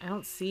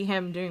don't see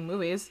him doing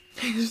movies.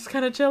 He's just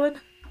kind of chilling.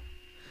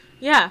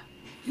 Yeah.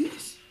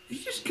 He's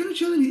just kind of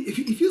chilling.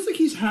 He feels like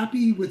he's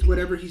happy with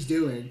whatever he's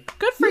doing.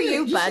 Good for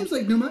you, bud. Seems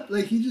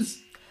like he just.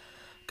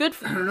 I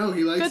don't know.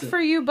 He likes it. Good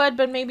for you, bud.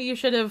 But maybe you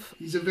should have.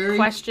 He's a very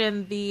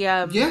questioned the.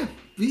 Yeah,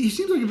 he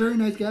seems like a very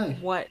nice guy.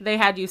 What they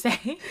had you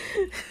say.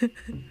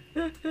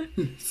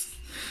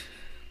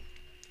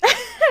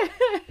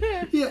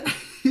 Yeah.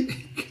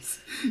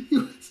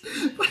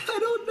 But I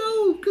don't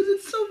know, because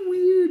it's so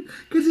weird,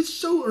 because it's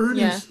so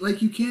earnest. Yeah.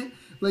 Like, you can't,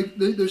 like,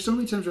 there's so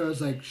many times where I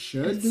was like,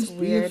 should this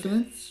be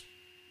offense?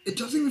 It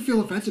doesn't even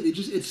feel offensive.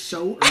 It's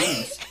so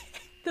earnest.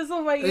 This is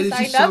what you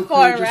signed up for,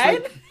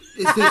 right? Like,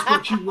 is this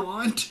what you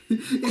want?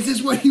 Is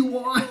this what you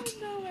want?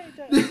 No, I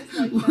don't.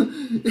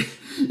 Like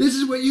this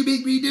is what you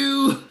make me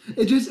do.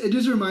 It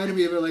just reminded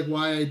me of it, like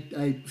why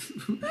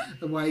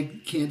I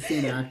can't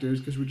stand actors,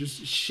 because we're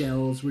just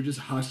shells. We're just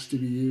husks to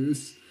be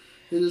used.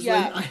 It is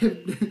like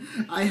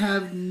I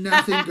have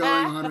nothing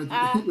going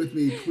on with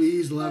me.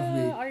 Please love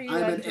me.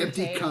 I'm an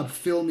empty cup.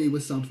 Fill me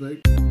with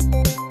something.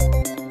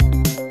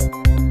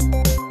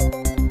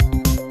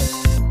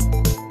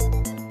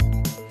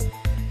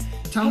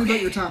 Tell me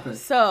about your topic.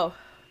 So,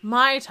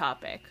 my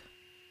topic.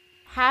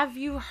 Have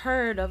you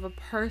heard of a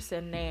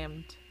person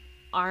named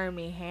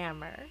Armie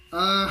Hammer?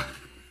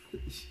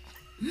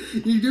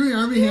 You doing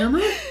Armie Hammer?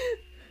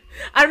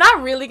 I'm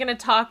not really going to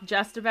talk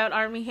just about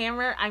Armie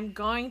Hammer. I'm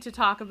going to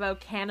talk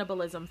about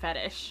cannibalism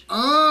fetish.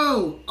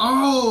 Oh,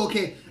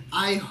 okay.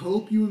 I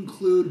hope you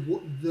include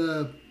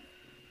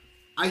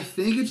I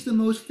think it's the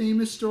most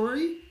famous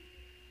story.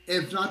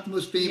 If not the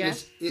most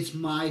famous, it's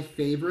my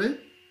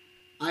favorite.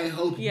 I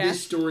hope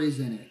this story's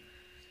in it.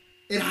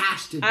 It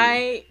has to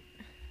be.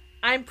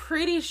 I'm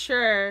pretty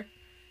sure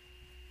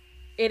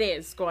it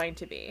is going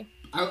to be.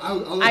 I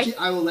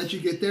will let you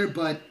get there,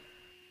 but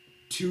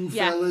two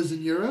fellas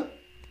in Europe?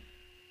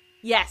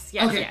 Yes.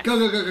 Okay, yes. Go.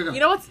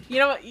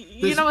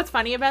 You know what's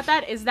funny about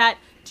that is that,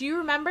 do you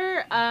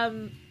remember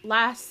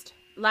last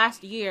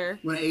year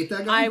when I ate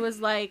that guy? I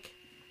was like,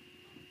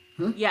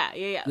 huh? Yeah.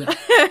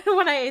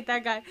 When I ate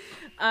that guy,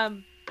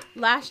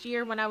 last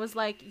year when I was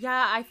like,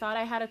 I thought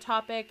I had a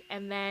topic,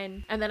 and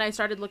then I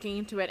started looking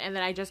into it, and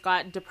then I just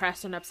got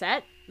depressed and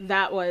upset.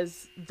 That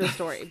was the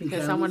story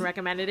because someone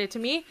recommended it to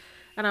me,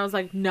 and I was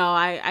like, no,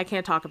 I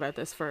can't talk about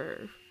this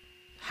for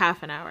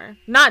half an hour.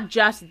 Not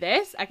just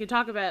this. I could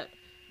talk about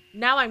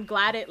now I'm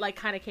glad it like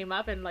kind of came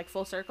up in like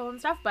full circle and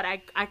stuff, but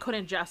I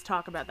couldn't just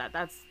talk about that.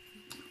 That's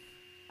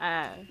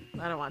I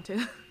don't want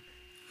to.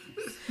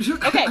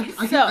 Okay,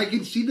 I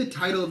can see the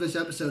title of this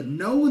episode.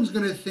 No one's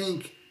gonna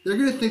think they're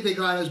gonna think they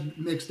got us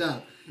mixed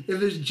up. If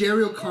there's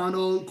Jerry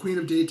O'Connell, Queen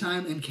of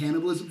Daytime, and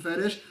Cannibalism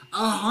Fetish,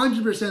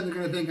 100% they're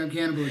gonna think I'm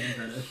Cannibalism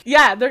Fetish.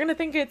 Yeah, they're gonna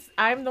think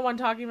I'm the one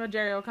talking about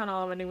Jerry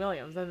O'Connell and Wendy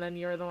Williams, and then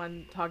you're the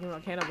one talking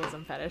about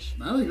Cannibalism Fetish.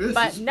 I like this.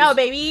 But no,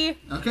 baby.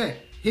 Okay,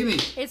 hit me.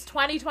 It's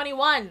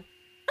 2021.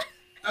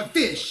 A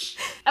fish.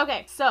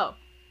 Okay, so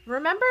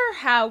remember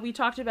how we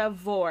talked about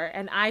vor,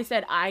 and I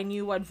said I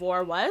knew what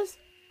vor was?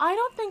 I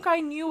don't think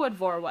I knew what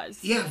vor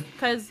was. Yeah.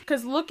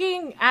 Because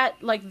looking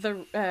at like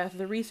the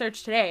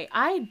research today,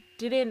 I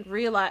didn't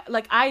realize,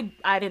 like I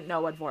didn't know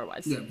what vor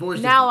was. Yeah, vor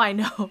is now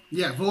different. I know.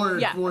 Yeah, vor.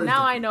 Yeah, vor is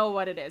now I different. know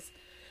what it is.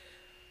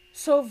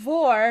 So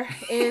vor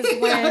is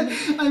when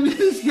I'm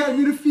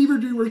in a fever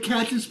dream where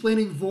Kat's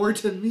explaining vor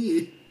to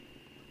me.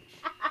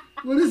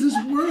 What is this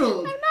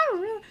world? I'm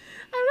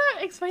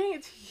not explaining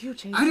it to you,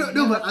 Jason. I don't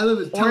know, but I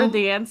love it. Or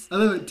dance. I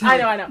love it.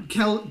 I know.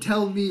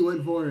 Tell me what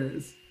vor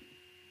is.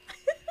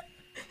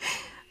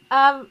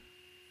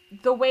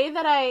 The way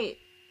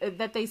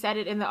that they said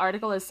it in the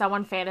article is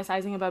someone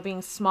fantasizing about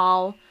being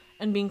small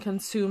and being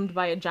consumed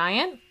by a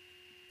giant.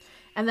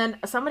 And then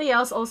somebody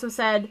else also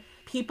said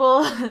it's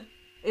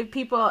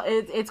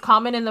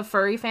common in the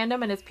furry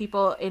fandom, and it's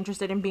people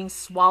interested in being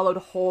swallowed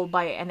whole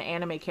by an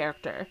anime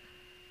character.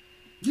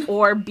 Yeah.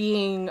 Or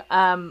being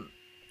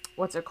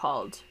what's it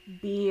called?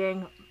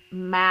 Being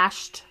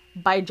mashed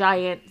by a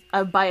giant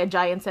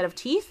set of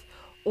teeth,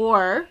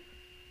 or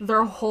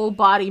their whole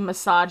body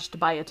massaged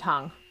by a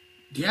tongue.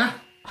 Yeah,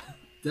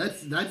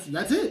 that's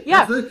it.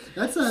 Yeah,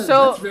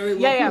 that's very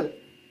well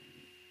put.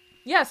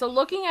 Yeah. So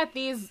looking at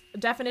these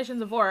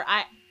definitions of vor,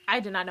 I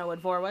did not know what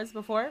vor was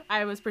before.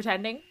 I was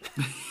pretending.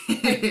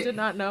 I did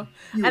not know,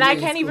 and I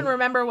can't even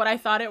remember what I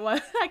thought it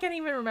was.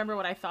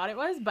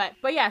 But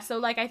yeah. So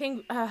like I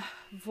think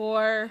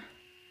vor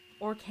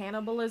or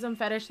cannibalism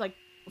fetish like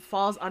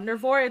falls under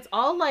vor. It's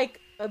all like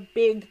a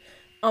big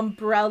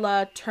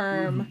umbrella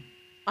term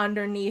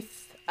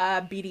underneath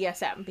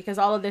BDSM, because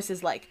all of this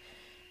is like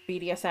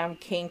BDSM,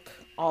 kink,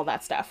 all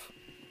that stuff.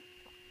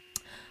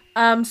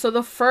 So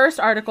the first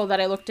article that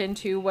I looked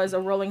into was a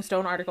Rolling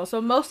Stone article.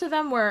 So most of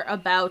them were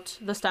about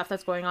the stuff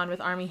that's going on with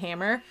Armie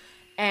Hammer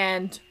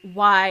and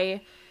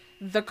why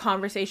the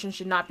conversation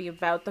should not be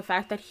about the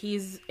fact that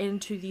he's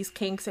into these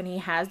kinks and he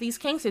has these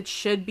kinks. It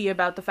should be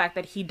about the fact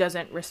that he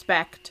doesn't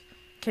respect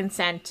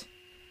consent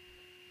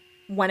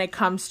when it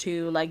comes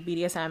to like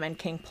BDSM and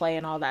kink play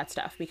and all that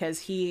stuff,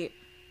 because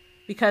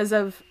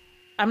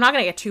I'm not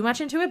going to get too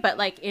much into it, but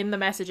like in the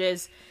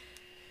messages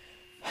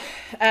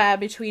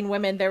between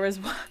women, there was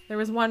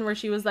one where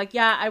she was like,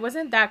 yeah, I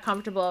wasn't that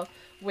comfortable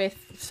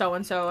with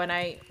so-and-so,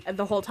 and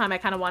the whole time I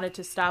kind of wanted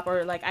to stop,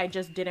 or like I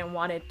just didn't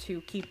want it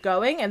to keep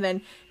going, and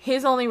then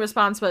his only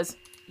response was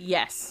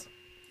yes.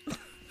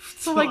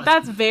 So like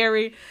that's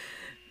very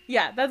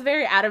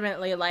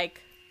adamantly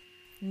like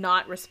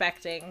not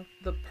respecting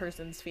the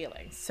person's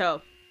feelings.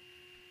 So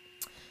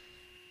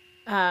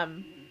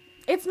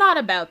it's not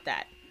about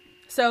that.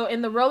 So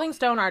in the Rolling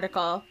Stone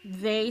article,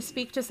 they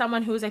speak to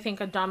someone who's, I think,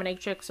 a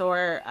dominatrix,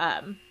 or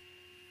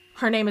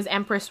her name is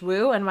Empress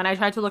Wu. And when I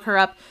tried to look her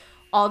up,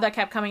 all that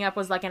kept coming up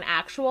was like an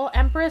actual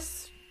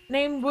empress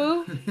named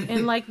Wu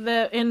in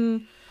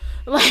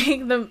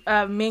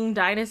the Ming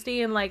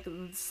Dynasty in like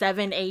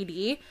 7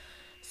 AD.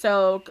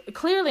 So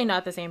clearly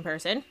not the same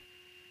person.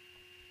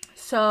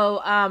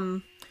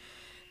 So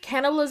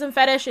cannibalism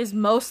fetish is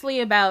mostly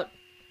about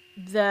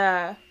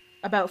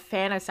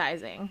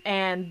fantasizing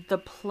and the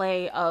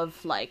play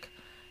of like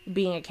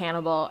being a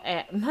cannibal,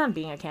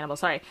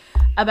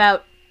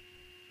 about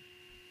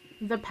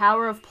the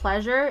power of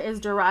pleasure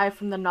is derived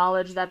from the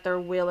knowledge that they're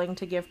willing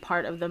to give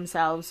part of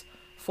themselves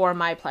for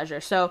my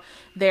pleasure. So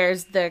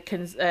there's the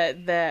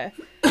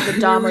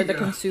dom or the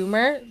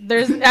consumer.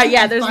 There's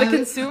the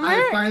consumer.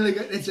 I finally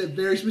got, it's a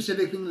very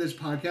specific thing in this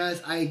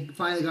podcast. I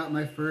finally got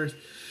my first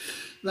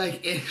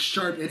like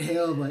sharp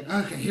inhale of like,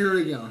 okay, here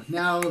we go.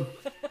 Now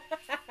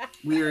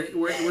we're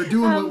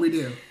doing what we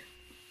do.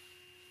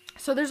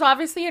 So there's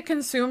obviously a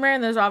consumer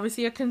and there's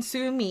obviously a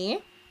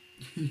consumee.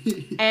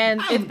 And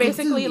it's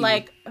basically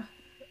like,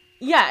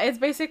 it's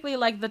basically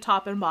like the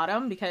top and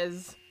bottom,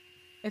 because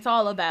it's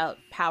all about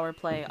power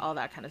play, all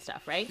that kind of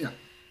stuff, right? Yeah.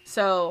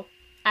 So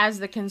as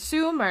the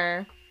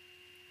consumer,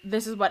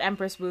 this is what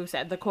Empress Wu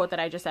said, the quote that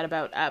I just said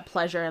about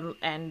pleasure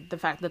and the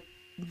fact that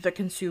the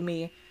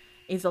consumee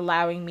is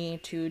allowing me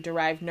to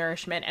derive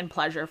nourishment and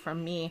pleasure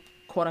from me,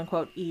 quote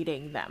unquote,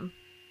 eating them.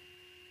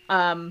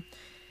 And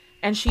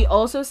she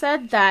also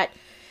said that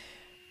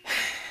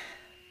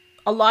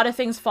a lot of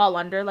things fall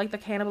under like the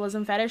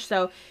cannibalism fetish.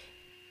 So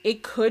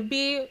it could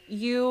be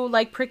you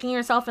like pricking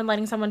yourself and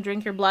letting someone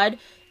drink your blood.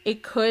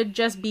 It could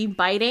just be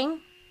biting.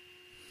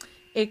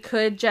 It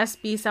could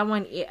just be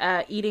someone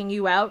eating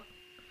you out.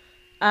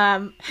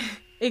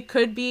 It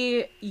could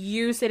be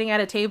you sitting at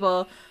a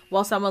table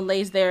while someone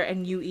lays there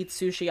and you eat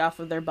sushi off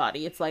of their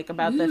body. It's like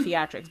about the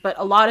theatrics. But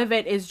a lot of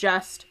it is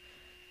just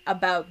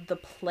about the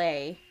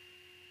play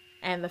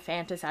and the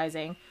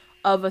fantasizing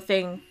of a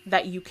thing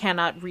that you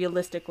cannot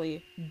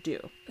realistically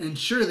do. And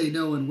surely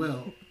no one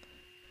will.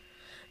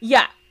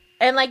 Yeah.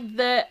 And like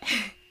the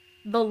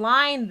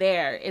line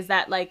there is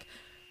that like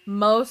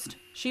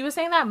she was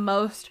saying that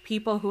most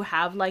people who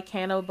have like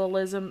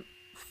cannibalism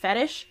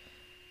fetish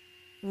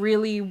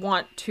really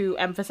want to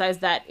emphasize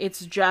that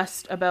it's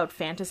just about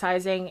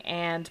fantasizing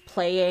and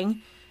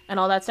playing and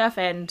all that stuff.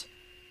 And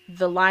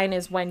the line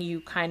is when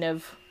you kind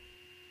of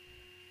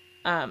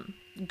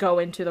go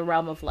into the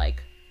realm of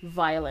like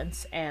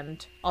violence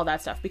and all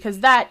that stuff,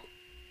 because that,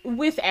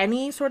 with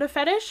any sort of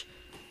fetish,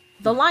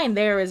 the line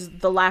there is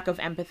the lack of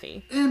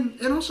empathy. And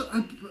also,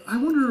 I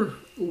wonder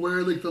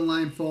where like the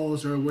line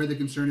falls, or where the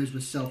concern is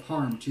with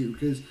self-harm too,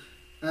 because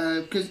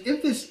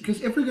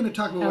if we're going to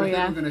talk about what I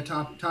think we're going to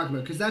talk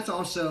about, because that's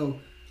also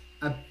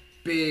a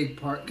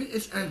big part.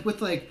 It's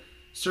with like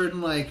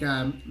certain like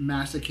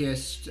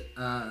masochist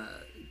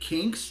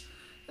kinks,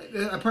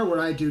 a part where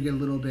I do get a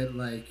little bit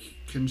like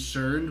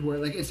concerned, where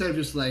like instead of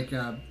just I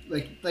try,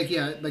 like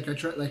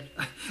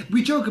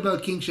we joke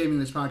about kink shaming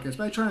this podcast,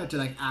 but I try not to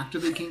like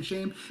actively kink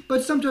shame.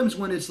 But sometimes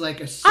when it's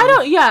like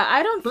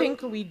I don't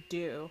think we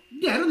do.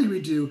 Yeah, I don't think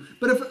we do.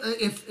 But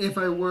if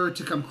I were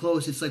to come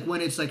close, it's like when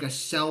it's like a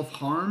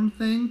self-harm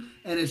thing,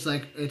 and it's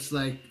like that's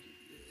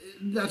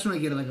when I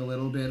get like a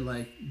little bit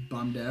like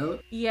bummed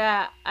out.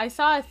 Yeah, I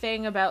saw a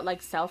thing about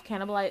like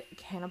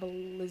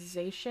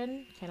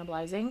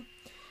cannibalizing,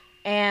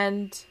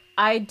 and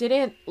I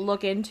didn't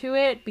look into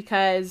it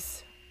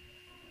because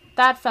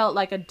that felt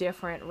like a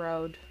different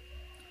road.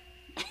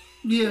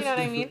 Yeah, you know what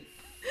I mean?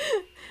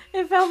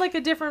 It felt like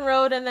a different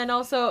road, and then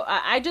also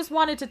I just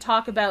wanted to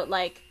talk about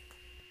like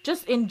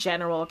just in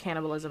general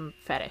cannibalism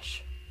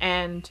fetish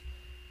and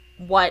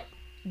what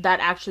that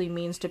actually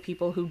means to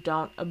people who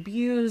don't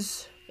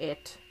abuse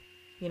it,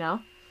 you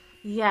know?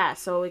 Yeah,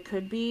 so it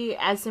could be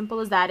as simple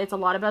as that. It's a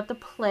lot about the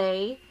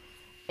play.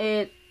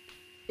 It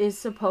is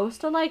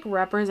supposed to like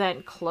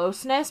represent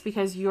closeness,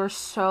 because you're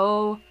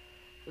so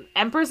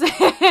Empress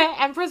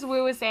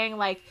Wu was saying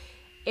like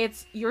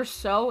you're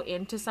so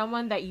into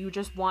someone that you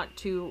just want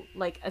to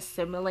like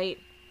assimilate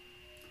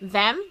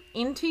them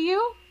into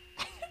you.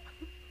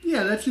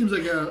 Yeah, that seems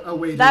like a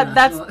way to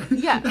that's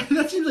yeah.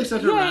 That seems like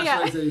such a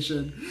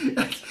rationalization.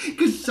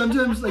 Because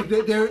sometimes like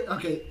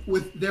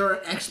there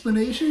are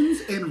explanations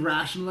and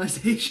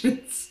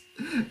rationalizations.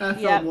 That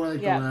felt more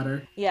like the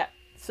latter. Yeah.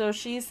 So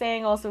she's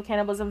saying also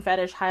cannibalism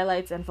fetish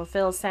highlights and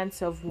fulfills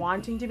sense of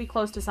wanting to be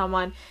close to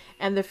someone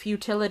and the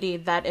futility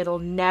that it'll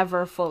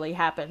never fully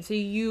happen. So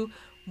you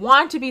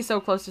want to be so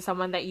close to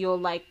someone that you'll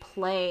like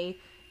play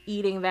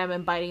eating them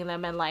and biting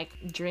them and like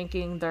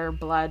drinking their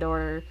blood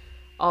or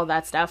all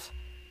that stuff,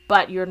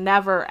 but you're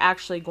never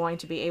actually going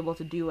to be able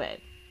to do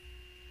it.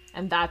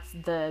 And that's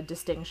the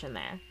distinction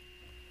there.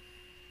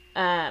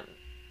 But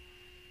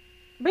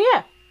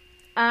yeah.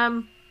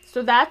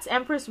 So that's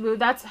Empress Wu.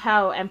 That's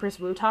how Empress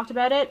Wu talked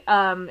about it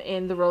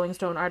in the Rolling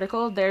Stone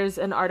article. There's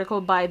an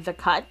article by The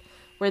Cut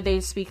where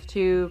they speak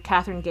to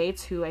Catherine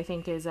Gates, who I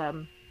think is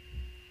a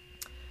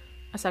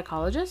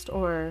psychologist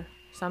or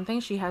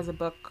something. She has a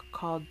book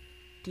called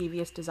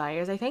Devious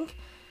Desires, I think.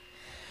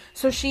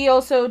 So she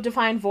also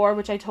defined vor,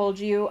 which I told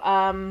you.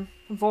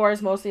 Vor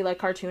is mostly like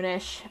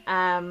cartoonish.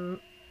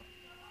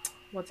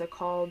 What's it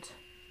called?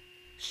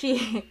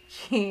 She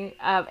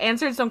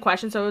answered some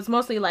questions, so it's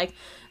mostly like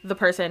the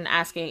person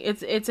asking.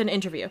 It's an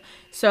interview.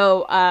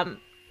 So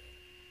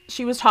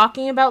she was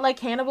talking about like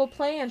cannibal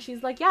play, and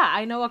she's like, yeah,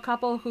 I know a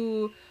couple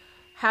who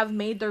have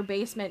made their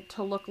basement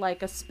to look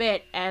like a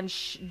spit, and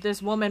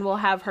this woman will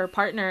have her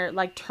partner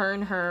like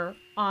turn her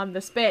on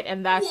the spit,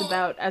 and that's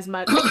about as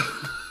much.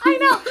 I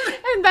know,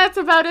 and that's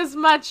about as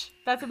much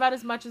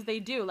as they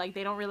do. Like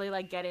they don't really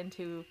like get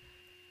into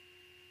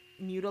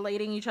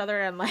mutilating each other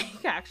and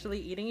like actually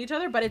eating each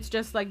other, but it's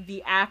just like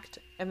the act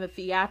and the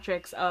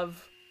theatrics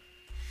of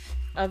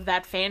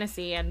that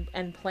fantasy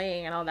and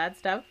playing and all that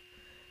stuff.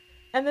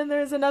 And then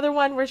there's another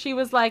one where she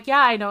was like,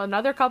 yeah, I know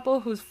another couple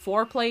whose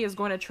foreplay is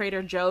going to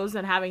Trader Joe's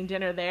and having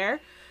dinner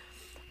there.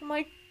 I'm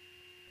like,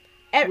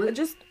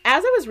 just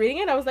as I was reading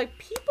it, I was like,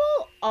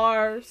 people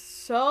are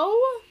so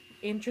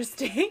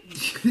interesting.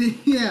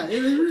 Yeah, they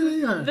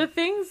really are. The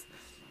things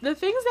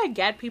that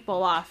get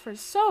people off are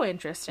so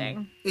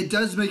interesting. It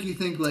does make you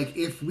think, like,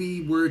 if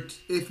we were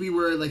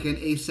like an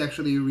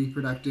asexually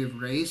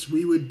reproductive race,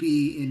 we would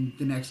be in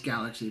the next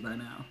galaxy by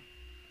now.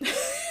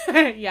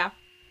 Yeah.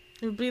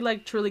 It would be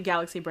like truly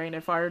galaxy brain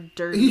if our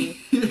dirty,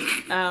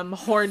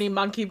 horny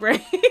monkey brain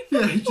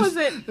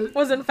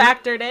wasn't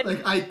factored in.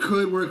 Like, I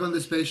could work on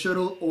the space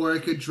shuttle, or I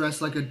could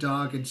dress like a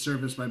dog and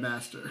service my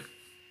master.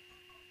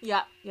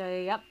 Yeah.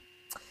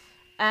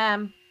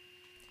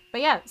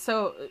 But yeah,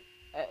 so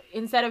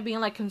instead of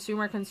being like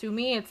consumer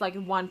consumee, it's like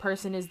one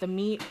person is the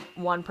meat,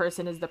 one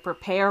person is the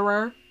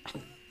preparer.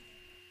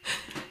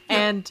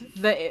 And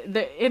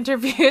the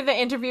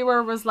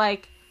interviewer was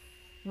like,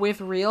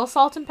 with real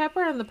salt and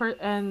pepper,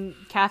 and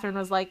Catherine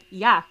was like,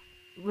 yeah,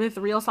 with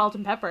real salt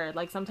and pepper.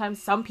 Like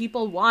sometimes some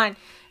people want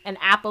an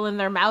apple in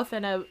their mouth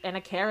and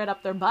a carrot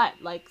up their butt.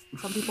 Like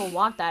some people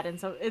want that, and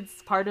so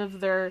it's part of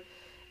their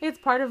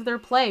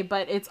play,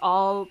 but it's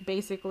all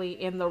basically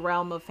in the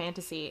realm of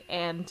fantasy.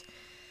 And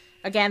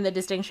again, the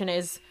distinction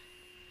is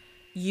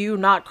you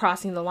not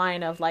crossing the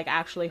line of like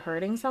actually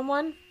hurting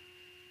someone,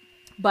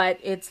 but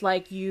it's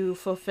like you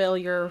fulfill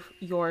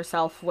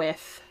yourself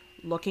with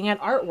looking at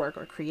artwork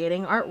or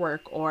creating artwork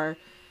or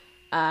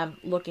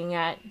looking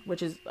at,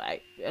 which is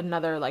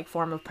another like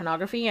form of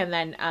pornography, and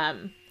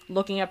then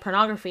looking at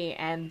pornography.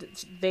 And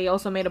they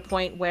also made a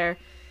point where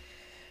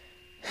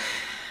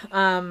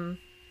under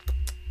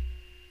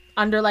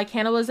like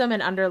cannibalism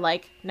and under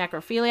like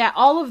necrophilia,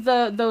 all of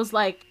those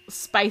like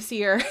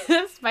spicier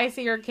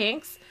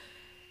kinks,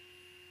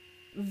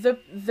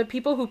 the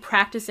people who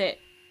practice it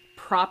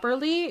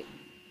properly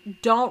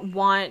don't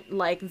want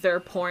like their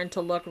porn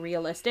to look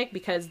realistic,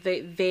 because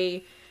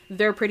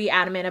they're pretty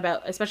adamant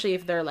about, especially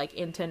if they're like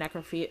into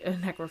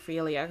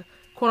necrophilia,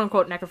 quote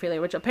unquote necrophilia,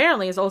 which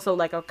apparently is also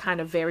like a kind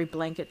of very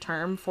blanket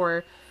term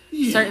for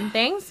certain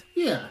things.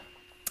 Yeah.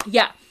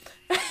 Yeah.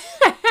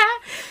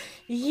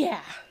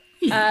 Yeah.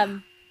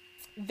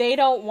 They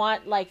don't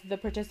want like the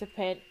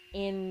participant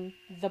in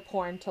the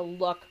porn to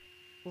look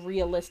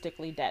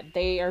realistically dead.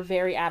 They are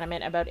very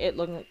adamant about it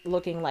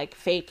looking like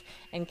fake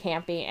and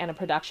campy and a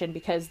production,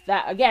 because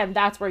that, again,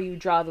 that's where you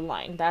draw the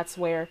line. That's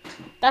where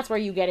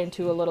you get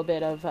into a little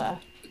bit of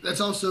that's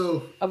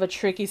also of a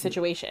tricky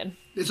situation.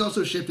 It's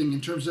also shifting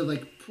in terms of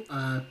like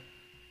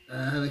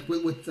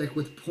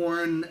with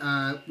porn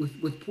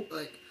with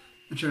like,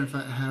 I'm trying to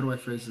find, how do I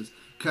phrase this?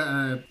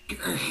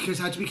 Because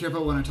I have to be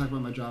careful when I talk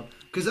about my job.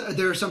 Because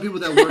there are some people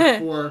that work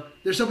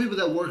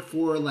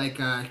for like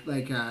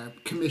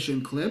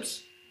commission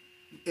clips,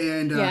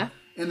 and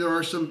there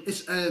are some.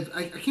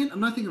 I'm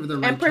not thinking of the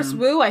right Empress term.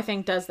 Wu, I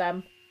think, does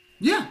them.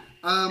 Yeah.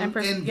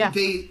 Empress, and yeah.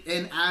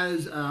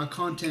 as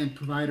content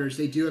providers,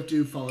 they do have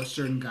to follow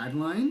certain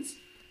guidelines.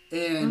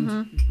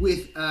 And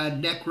with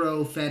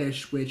necro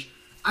fetish, which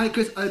I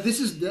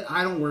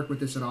don't work with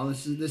this at all.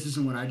 This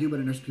isn't what I do, but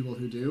I know some people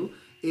who do.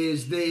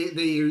 Is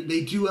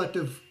they do have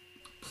to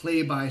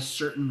play by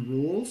certain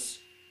rules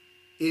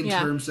in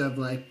terms of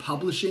like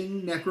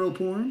publishing necro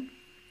porn,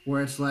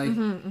 where it's like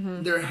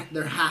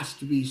there has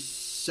to be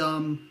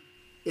some,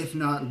 if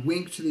not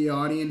wink to the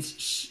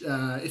audience.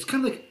 It's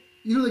kind of like,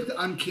 like the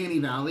Uncanny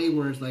Valley,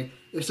 where it's like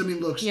if something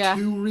looks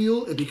too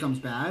real, it becomes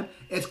bad.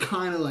 It's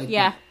kind of like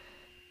that.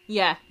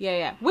 Yeah.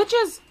 Which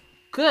is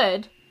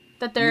good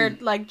that they're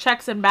like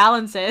checks and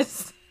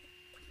balances.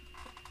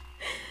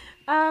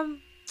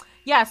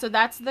 Yeah, so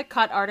that's the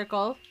Cut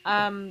article.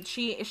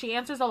 She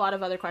answers a lot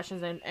of other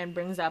questions and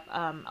brings up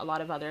a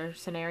lot of other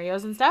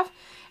scenarios and stuff.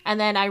 And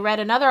then I read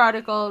another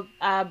article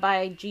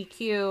by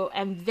GQ,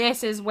 and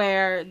this is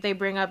where they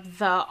bring up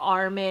the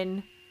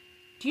Armin.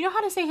 Do you know how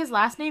to say his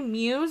last name?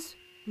 Muse?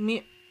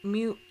 Muves?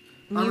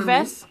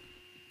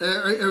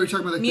 Are we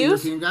talking about like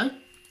Muse? the European guy?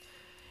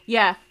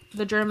 Yeah,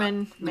 the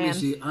German man. Let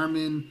me see.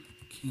 Armin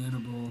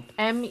Cannibal.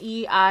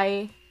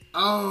 Meiwes.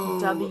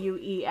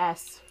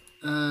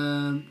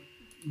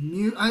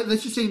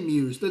 Let's just say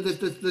Muse.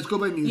 Let's go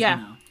by Muse for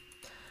now.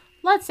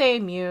 Let's say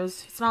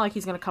Muse. It's not like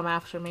he's gonna come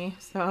after me,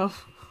 so.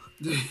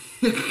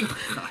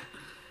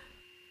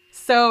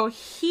 So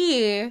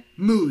he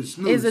Muse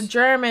is a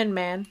German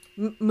man.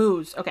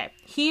 Muse. Okay,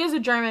 he is a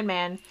German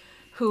man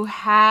who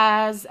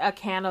has a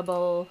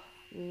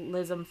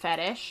cannibalism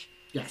fetish.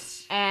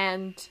 Yes.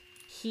 And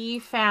he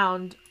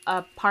found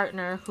a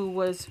partner who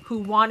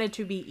wanted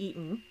to be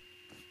eaten.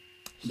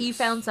 He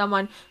found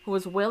someone who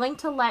was willing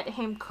to let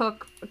him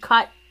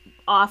cut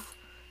off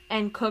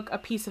and cook a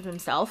piece of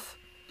himself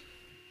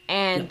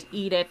and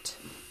eat it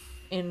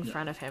in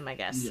front of him, I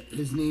guess. Yeah.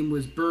 His name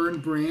was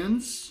Bernd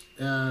Brands.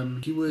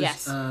 He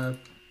was, from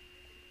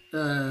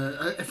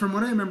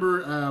what I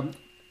remember,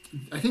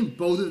 I think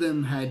both of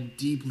them had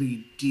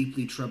deeply,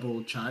 deeply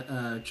troubled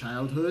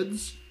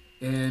childhoods.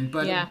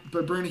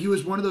 But Bernd, he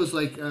was one of those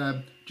like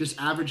just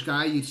average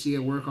guy you'd see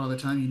at work all the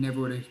time. You never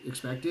would have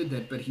expected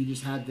that, but he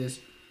just had this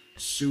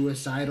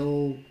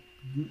suicidal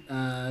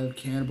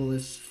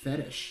cannibalist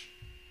fetish.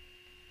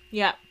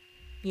 Yeah.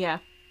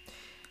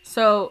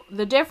 So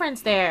the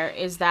difference there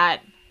is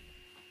that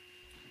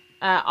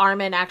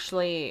Armin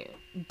actually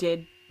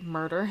did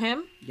murder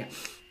him.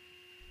 Yes.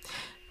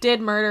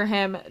 Did murder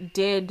him,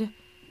 did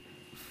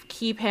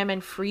keep him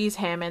and freeze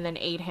him, and then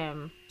ate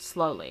him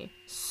slowly.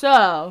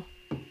 So,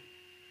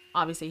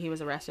 obviously he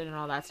was arrested and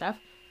all that stuff.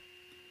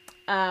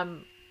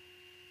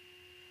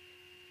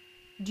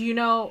 Do you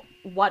know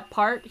what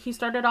part he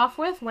started off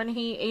with when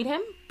he ate him?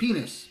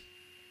 Penis.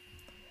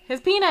 His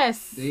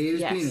penis. They ate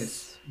his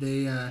penis.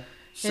 They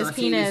his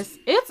penis.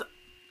 It's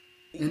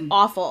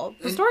awful.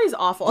 The story's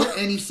awful.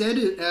 And he said,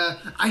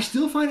 I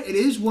still find it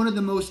is one of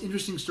the most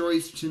interesting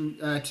stories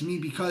to me,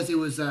 because it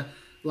was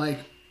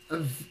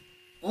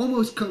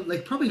almost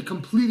probably a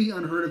completely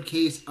unheard of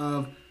case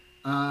of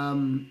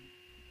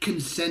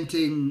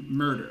consenting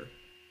murder.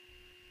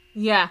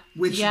 Yeah.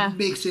 Which Yeah.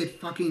 makes it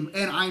fucking,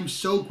 and I'm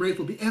so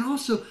grateful. And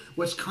also,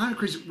 what's kind of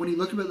crazy when you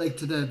look at it, like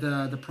to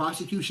the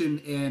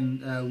prosecution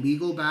and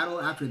legal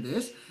battle after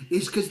this,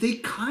 is because they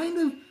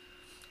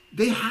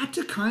had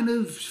to kind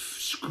of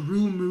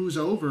screw Moose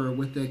over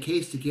with the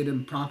case to get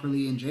him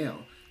properly in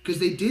jail, because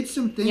they did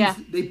some things. Yeah.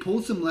 They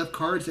pulled some left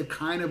cards that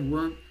kind of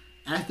weren't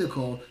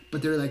ethical,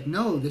 but they're like,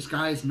 no, this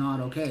guy's not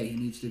okay. He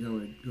needs to go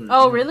to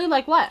Oh, jail. really?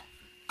 Like what?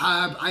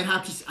 I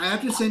have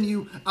to send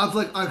you of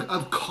like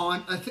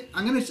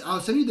I'll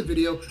send you the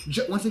video.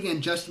 Once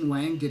again, Justin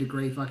Wang did a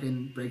great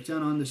fucking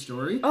breakdown on the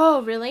story.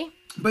 Oh, really?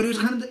 But it was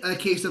kind of a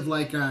case of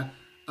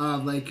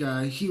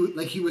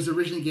he was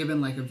originally given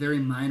like a very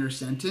minor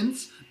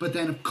sentence, but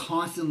then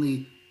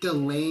constantly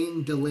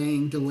delaying,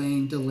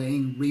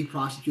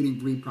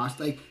 re-prosecuting,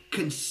 like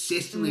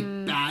consistently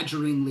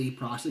badgeringly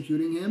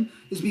prosecuting him,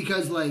 is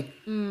because like,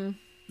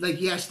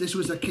 yes, this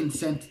was a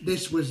consenting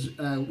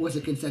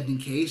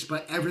case,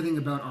 but everything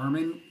about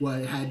Armin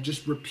had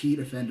just repeat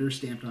offenders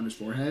stamped on his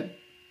forehead.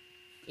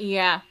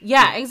 Yeah,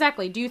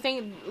 exactly. Do you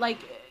think, like,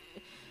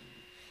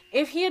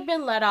 if he had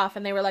been let off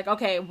and they were like,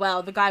 okay,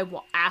 well, the guy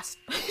asked,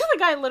 the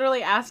guy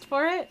literally asked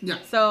for it. Yeah.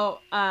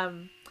 So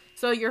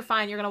you're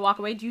fine. You're gonna walk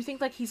away. Do you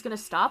think like he's gonna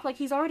stop? Like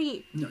he's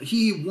already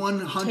He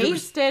 100%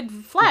 tasted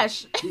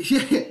flesh.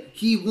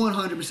 He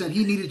 100%.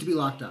 He needed to be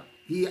locked up.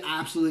 He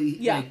absolutely.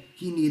 Yeah. Like,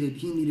 he needed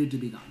to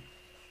be gone.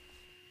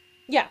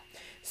 Yeah.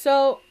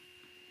 So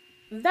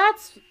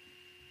that's.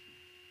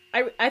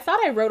 I thought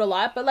I wrote a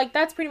lot, but like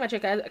that's pretty much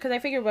it, because I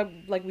figured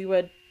we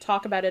would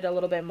talk about it a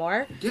little bit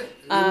more. Yeah.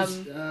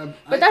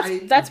 But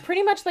that's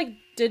pretty much like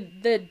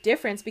the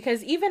difference,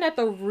 because even at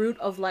the root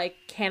of like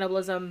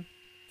cannibalism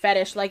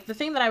fetish, like the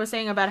thing that I was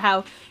saying about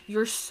how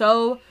you're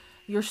so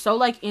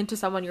like into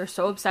someone, you're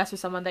so obsessed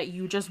with someone that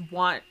you just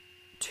want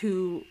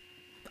to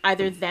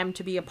either them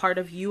to be a part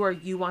of you or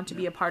you want to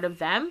be a part of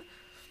them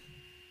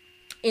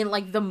in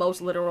like the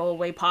most literal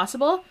way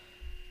possible.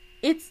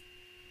 It's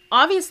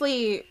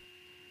obviously,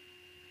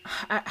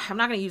 I'm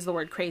not going to use the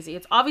word crazy.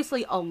 It's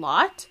obviously a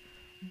lot,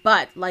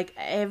 but like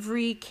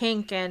every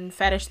kink and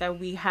fetish that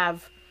we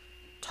have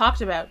talked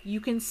about, you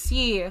can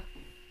see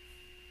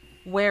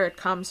where it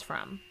comes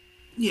from.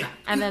 Yeah.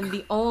 And then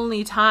the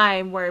only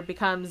time where it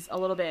becomes a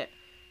little bit,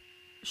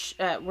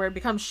 where it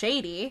becomes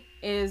shady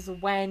is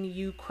when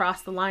you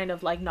cross the line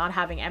of like not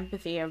having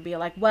empathy and be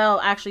like,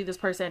 well, actually this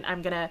person,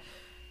 I'm going to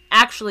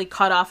actually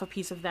cut off a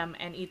piece of them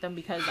and eat them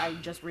because I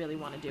just really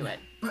want to do it.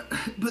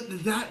 But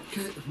the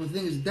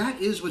thing is,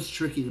 that is what's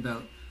tricky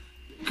about,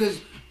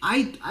 because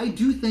I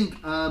do think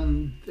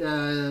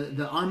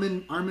the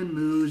Armin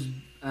Moose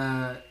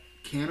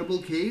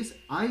cannibal case,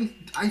 I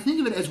think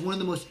of it as one of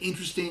the most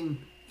interesting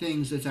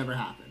things that's ever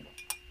happened.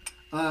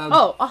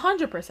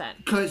 100%.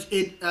 Because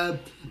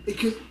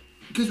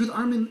because with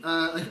Armin,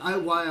 I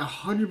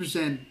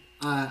 100%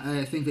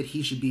 I think that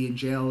he should be in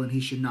jail and he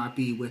should not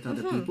be with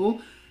other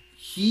people.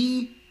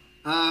 He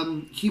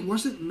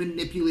wasn't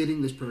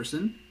manipulating this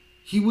person.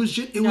 He was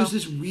just, it was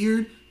this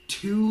weird,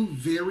 two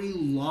very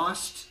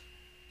lost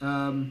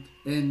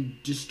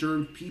and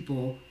disturbed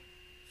people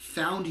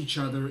found each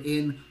other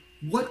in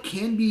what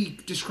can be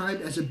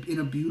described as in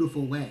a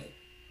beautiful way.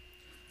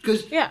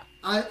 Because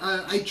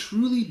I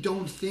truly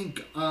don't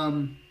think,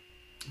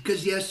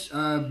 because yes,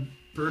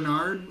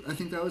 Bernard, I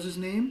think that was his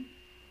name.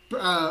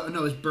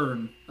 No, it's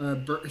Bern.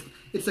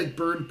 It's like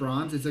Bern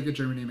Bronze. It's like a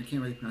German name. I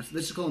can't really pronounce it.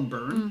 Let's just call him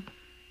Bern.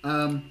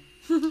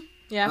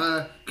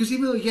 Yeah. Because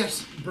even though,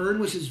 yes, Bern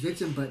was his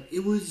victim, but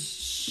it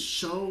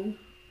was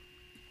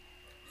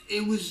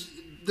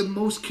the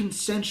most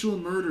consensual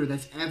murder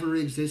that's ever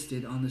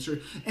existed on this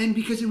earth. And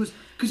because it was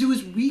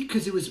weeks,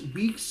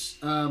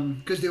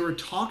 because they were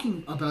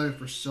talking about it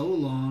for so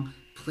long,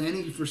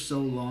 planning for so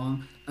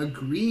long,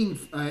 agreeing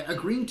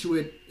to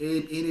it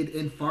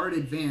in far in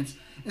advance.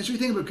 And so you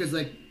think about it, because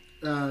like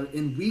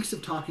in weeks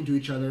of talking to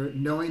each other,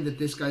 knowing that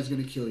this guy's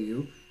going to kill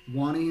you,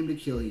 wanting him to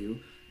kill you,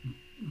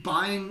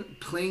 buying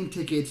plane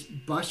tickets,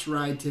 bus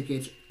ride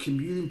tickets,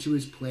 commuting to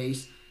his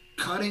place,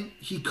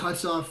 he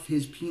cuts off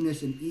his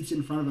penis and eats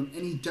in front of him,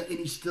 and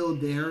he's still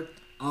there,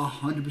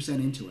 100%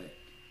 into it.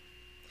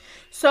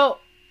 So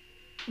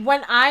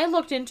when I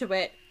looked into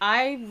it,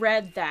 I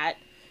read that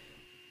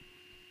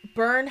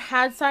Bern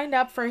had signed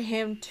up for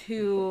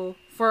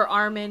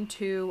Armin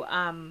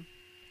to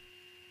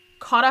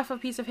cut off a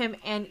piece of him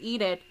and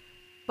eat it,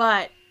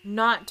 but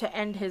not to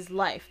end his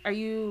life. Are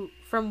you,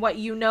 from what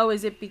you know,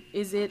 is it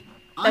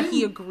that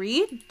he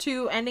agreed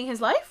to ending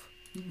his life?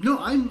 No,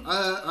 I'm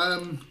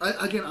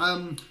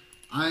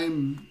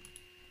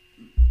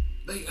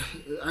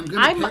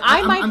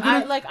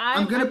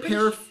gonna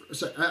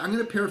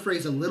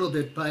paraphrase a little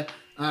bit, but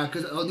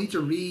because I'll need to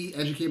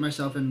re-educate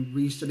myself and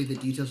re-study the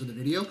details of the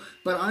video.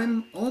 But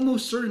I'm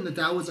almost certain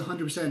that was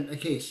 100% a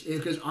case,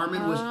 because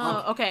Armin was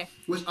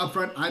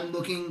upfront. I'm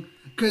looking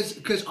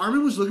because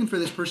Armin was looking for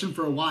this person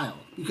for a while,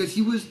 because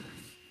he was.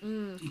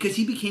 Because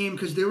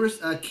there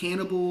was a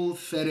cannibal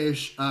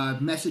fetish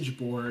message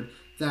board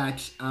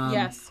that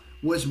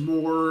was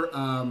more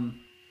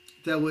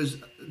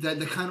that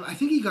the kind of, I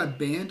think he got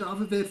banned off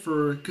of it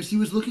because he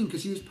was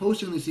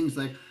posting these things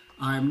like,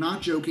 I'm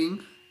not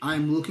joking,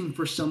 I'm looking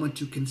for someone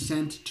to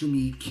consent to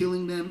me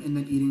killing them and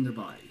then eating their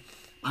body.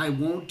 I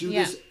won't do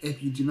this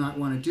if you do not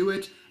want to do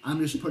it. I'm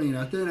just putting it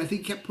out there. And I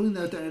think he kept putting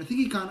that out there. And I think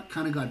he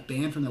kind of got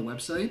banned from the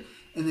website.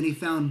 And then he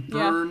found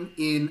Burn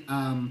in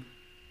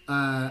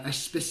a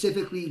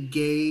specifically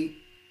gay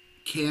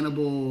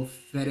cannibal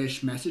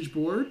fetish message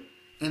board.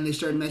 And they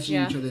started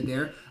messaging each other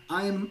there.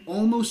 I am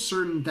almost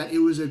certain that it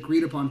was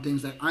agreed upon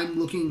things like, I'm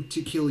looking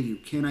to kill you.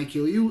 Can I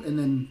kill you? And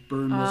then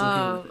Burn was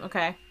okay with it.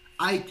 Okay.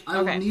 I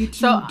will need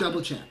to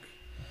double check.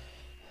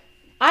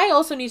 I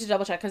also need to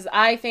double check because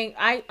I think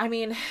I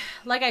mean,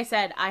 like I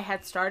said, I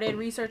had started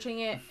researching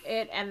it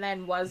and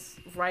then was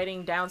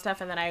writing down stuff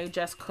and then I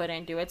just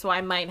couldn't do it. So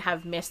I might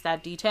have missed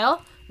that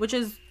detail, which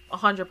is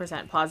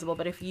 100% plausible.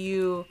 But if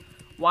you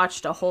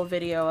watched a whole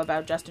video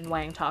about Justin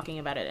Wang talking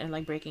about it and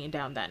like breaking it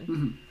down,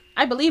 then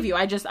I believe you.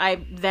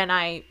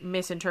 I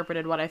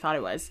misinterpreted what I thought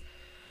it was.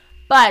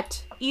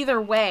 But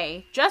either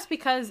way, just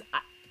because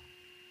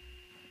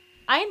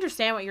I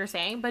understand what you're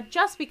saying, but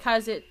just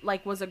because it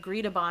like was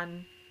agreed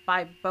upon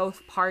by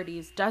both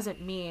parties doesn't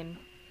mean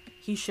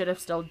he should have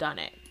still done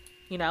it,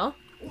 you know?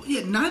 Well,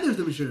 yeah, neither of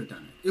them should have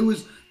done it. It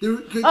was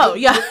there.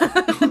 Yeah.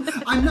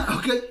 I'm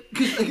not because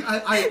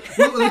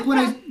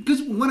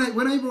when I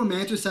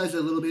romanticize it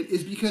a little bit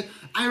is because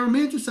I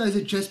romanticize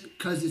it just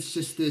because it's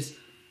just this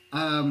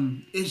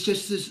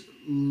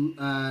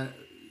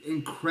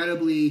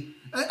incredibly.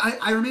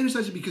 I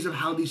romanticize it because of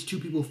how these two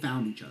people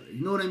found each other.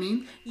 You know what I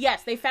mean?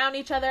 Yes, they found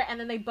each other, and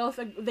then they both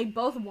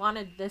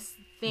wanted this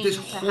thing this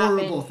to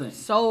horrible happen thing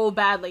so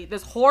badly.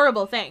 This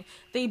horrible thing.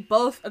 They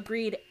both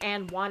agreed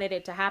and wanted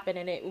it to happen,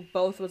 and it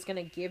both was going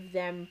to give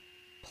them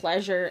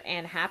pleasure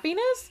and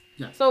happiness.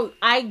 Yeah. So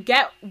I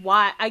get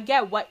what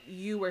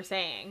you were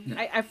saying.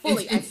 Yeah. I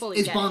fully it's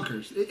get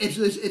bonkers.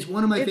 It's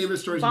one of my favorite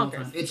stories of all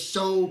time. It's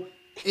so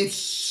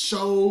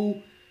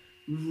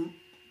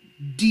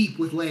deep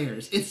with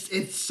layers.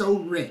 It's so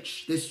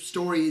rich. This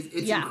story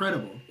is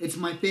incredible. It's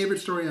my favorite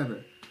story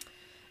ever.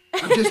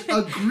 I'm just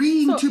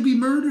agreeing to be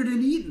murdered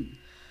and eaten.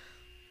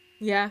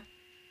 Yeah.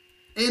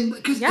 And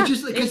because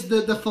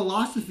the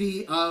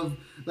philosophy of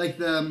like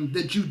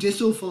the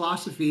judicial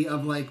philosophy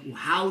of like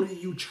how do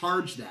you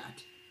charge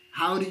that?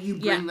 How do you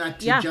bring that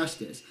to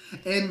justice?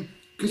 And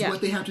because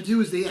what they have to do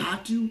is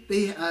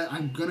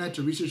I'm gonna have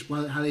to research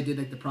how they did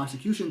like the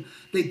prosecution.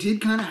 They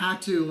did kind of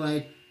have to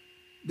like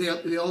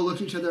they all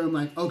looked at each other and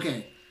like,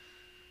 okay,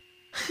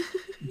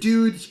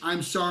 dudes,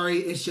 I'm sorry,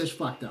 it's just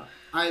fucked up.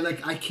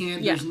 I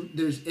can't.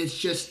 There's. It's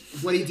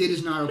just what he did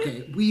is not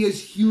okay. We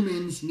as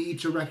humans need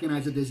to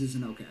recognize that this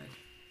isn't okay.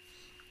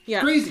 Yeah.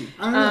 Crazy.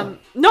 I don't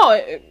know.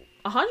 No,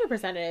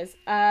 100% it is.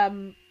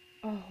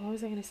 What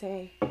was I gonna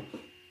say?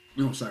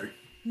 No, sorry.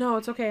 No,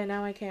 it's okay.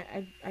 Now I can't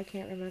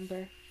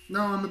remember. No,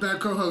 I'm a bad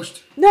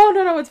co-host. No,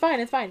 it's fine.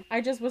 It's fine.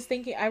 I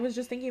was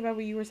just thinking about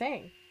what you were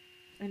saying.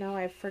 I know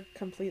I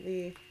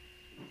completely.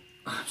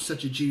 I'm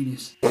such a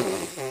genius.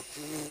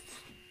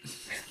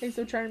 You're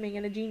so charming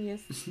and a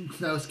genius.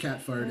 That was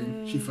Kat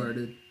farting. She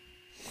farted.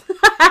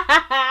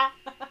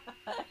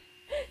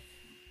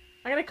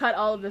 I'm gonna cut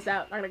all of this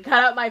out. I'm gonna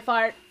cut out my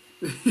fart.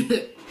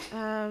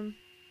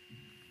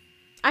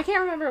 I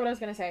can't remember what I was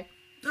gonna say.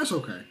 That's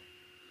okay.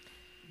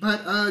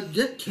 But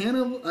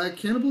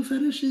cannibal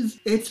fetishes.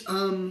 It's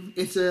a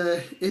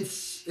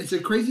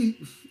crazy.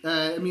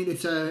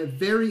 It's a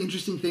very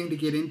interesting thing to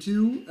get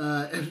into.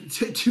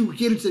 To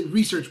get into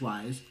research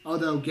wise,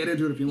 although get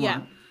into it if you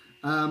want.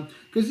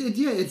 Because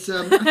it's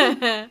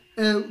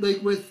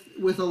like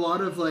with a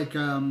lot of like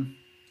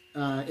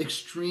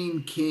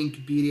extreme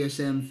kink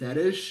BDSM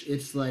fetish,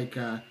 it's like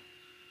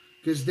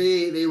because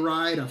they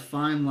ride a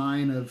fine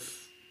line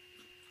of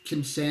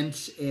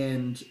consent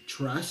and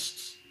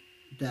trust.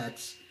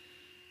 That's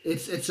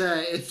it's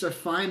a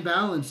fine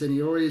balance, and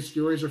you're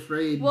always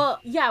afraid. Well,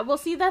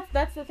 see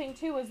that's the thing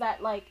too, is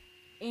that like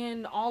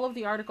in all of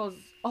the articles.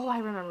 Oh, I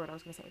remember what I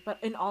was gonna say. But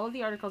in all of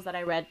the articles that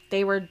I read,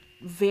 they were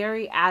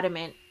very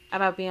adamant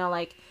about being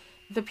like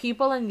the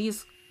people in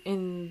these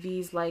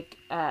like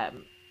a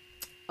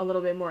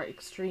little bit more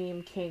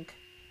extreme kink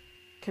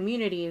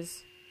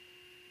communities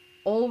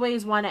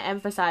always want to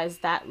emphasize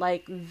that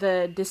like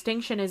the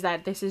distinction is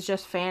that this is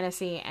just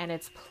fantasy and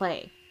it's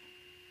play.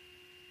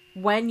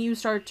 When you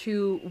start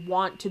to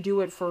want to do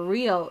it for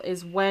real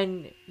is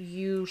when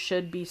you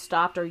should be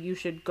stopped or you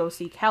should go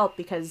seek help,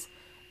 because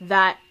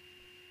that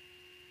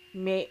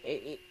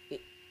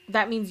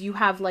means you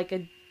have like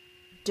a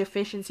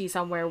deficiency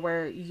somewhere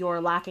where you're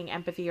lacking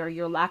empathy or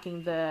you're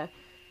lacking the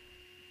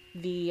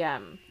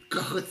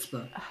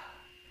chutzpah.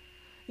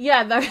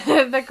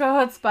 The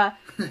chutzpah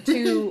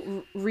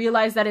to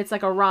realize that it's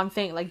like a wrong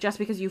thing. Like just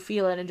because you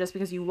feel it and just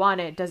because you want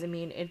it doesn't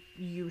mean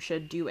you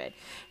should do it.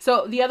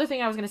 So the other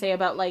thing I was going to say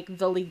about like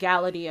the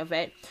legality of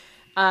it,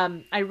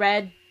 I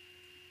read,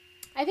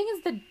 I think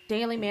it's the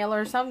Daily Mail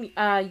or some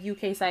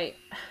UK site,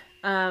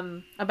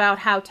 about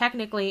how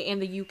technically in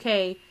the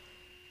UK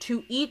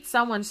to eat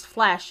someone's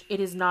flesh, it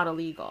is not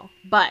illegal,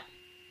 but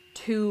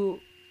to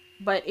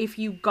But if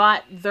you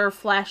got their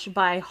flesh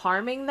by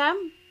harming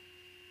them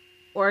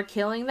or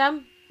killing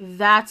them,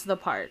 that's the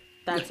part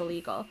that's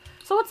illegal.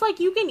 So it's like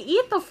you can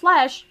eat the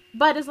flesh,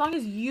 but as long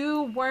as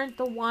you weren't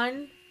the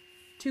one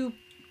to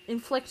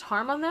inflict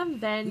harm on them,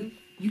 then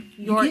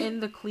you're in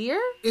the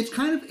clear. It's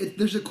kind of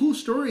there's a cool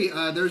story.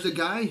 There's a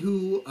guy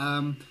who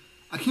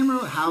I can't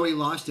remember how he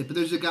lost it, but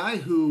there's a guy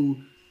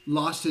who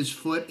lost his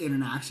foot in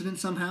an accident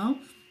somehow.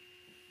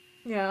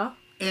 Yeah.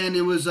 And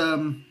it was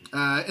and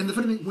the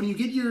funny thing, when you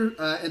get your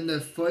and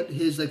the foot,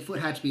 his like foot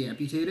had to be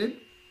amputated,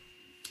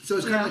 so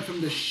it's kind of like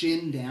from the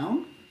shin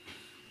down.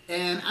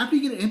 And after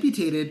you get it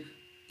amputated,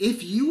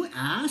 if you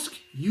ask,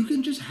 you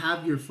can just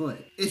have your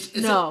foot. It's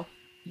no.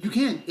 You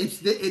can. It's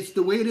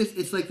the way it is.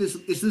 It's like this.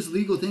 It's this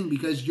legal thing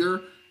because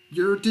your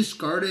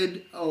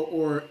discarded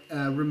or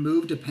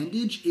removed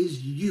appendage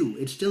is you.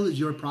 It still is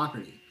your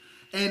property.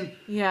 And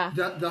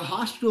the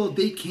hospital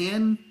they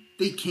can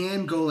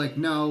go like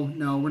no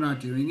we're not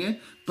doing it.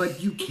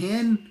 But you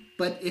can.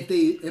 But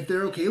if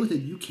they're okay with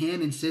it, you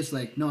can insist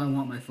like no I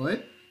want my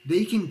foot.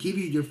 They can give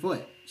you your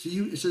foot. So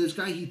this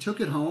guy he took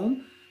it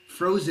home,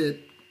 froze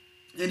it.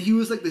 And he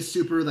was like this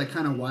super like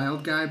kind of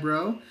wild guy,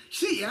 bro.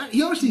 See,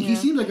 he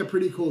seemed like a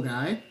pretty cool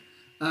guy.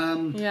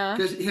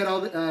 Because he had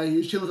he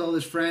was chilling with all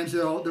his friends.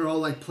 They're all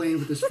like playing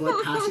with his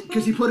foot,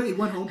 because he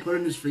went home, put it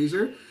in his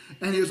freezer,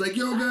 and he was like,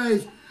 "Yo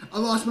guys, I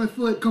lost my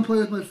foot. Come play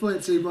with my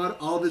foot." So he brought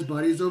all of his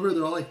buddies over.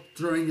 They're all like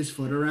throwing his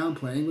foot around,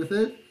 playing with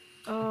it.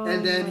 Oh,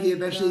 and then he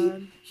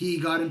eventually he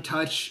got in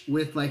touch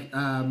with like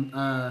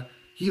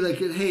he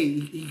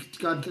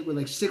got in touch with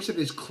like 6 of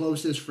his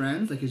closest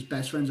friends, like his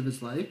best friends of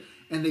his life.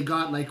 And they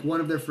got, like, one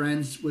of their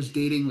friends was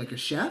dating, like, a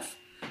chef.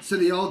 So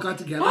they all got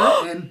together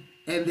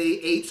and they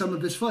ate some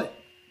of his foot.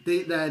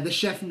 The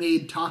chef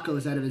made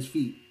tacos out of his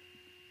feet.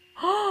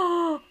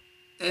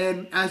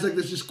 And as, like,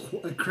 this just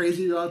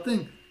crazy wild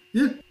thing.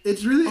 Yeah,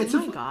 it's really...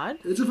 God.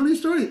 It's a funny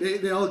story.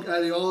 They all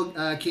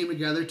came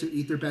together to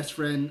eat their best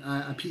friend,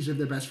 a piece of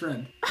their best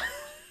friend.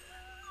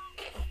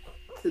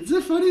 It's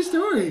a funny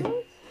story.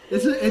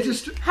 It's a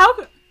story of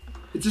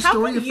friendship.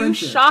 How can you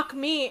shock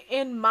me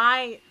in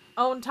my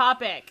own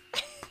topic?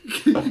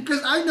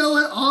 Because I know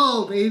it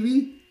all,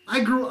 baby.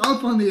 I grew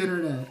up on the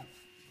internet.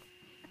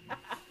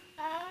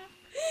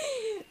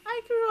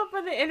 I grew up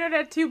on the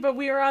internet too, but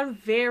we were on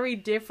very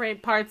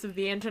different parts of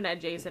the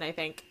internet, Jason, I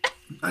think.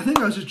 I think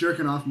I was just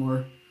jerking off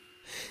more.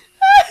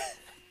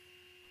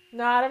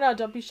 No, I don't know.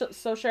 Don't be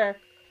so sure.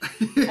 I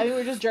think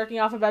we're just jerking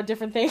off about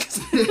different things.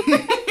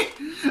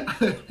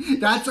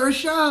 That's our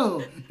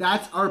show.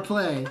 That's our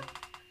play.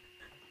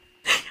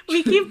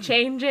 We keep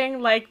changing,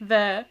 like,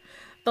 the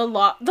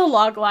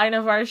log line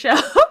of our show.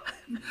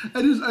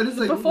 I just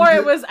like before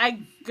it was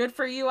good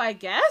for you, I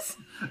guess.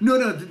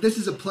 No, this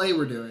is a play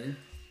we're doing.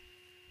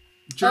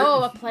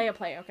 A play,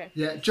 okay.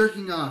 Yeah,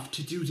 jerking off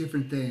to do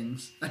different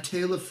things. A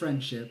tale of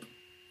friendship.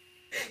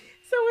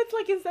 So it's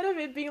like, instead of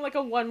it being like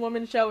a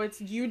one-woman show, it's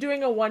you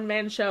doing a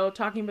one-man show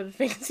talking about the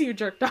things you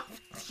jerked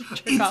off.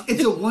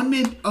 It's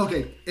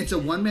a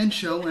one-man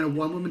show and a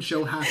one-woman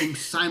show happening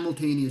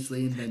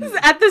simultaneously in venue.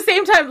 At the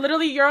same time,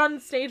 literally, you're on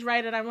stage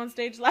right and I'm on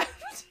stage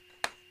left.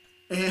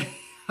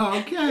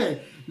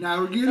 Okay, now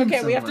we're getting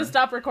somewhere. We have to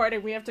stop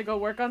recording. We have to go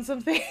work on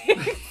something.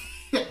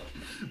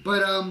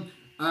 But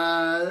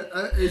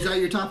is that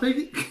your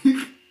topic?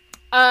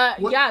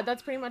 Yeah,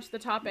 that's pretty much the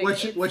topic.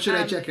 What should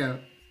I check out?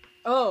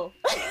 Oh.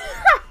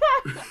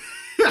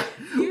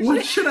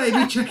 What should I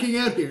be checking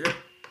out here?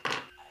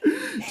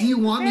 Do you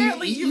want me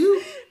to eat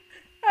you?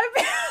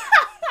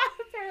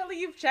 Apparently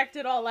you've checked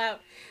it all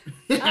out.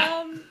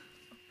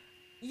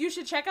 You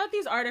should check out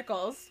these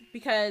articles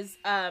because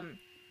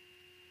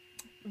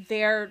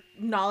they're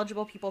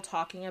knowledgeable people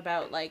talking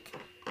about like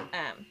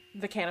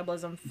the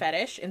cannibalism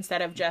fetish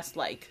instead of just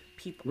like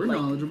people, we're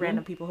knowledgeable.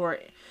 Random people who are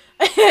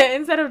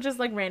instead of just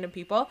like random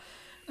people.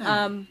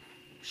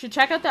 Should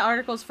check out the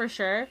articles for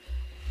sure.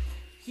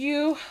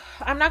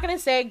 I'm not gonna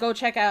say go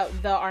check out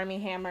the Armie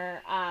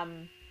Hammer,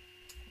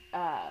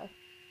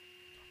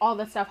 all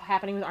the stuff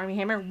happening with Armie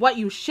Hammer. What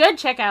you should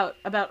check out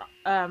about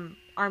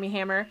Armie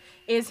Hammer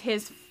is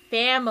his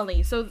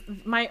family. So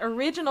my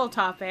original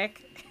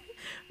topic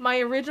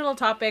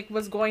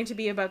was going to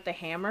be about the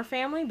Hammer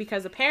family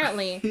because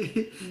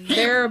apparently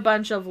they're a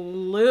bunch of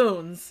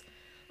loons.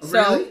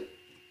 So, really?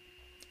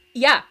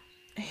 Yeah,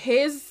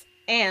 his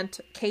aunt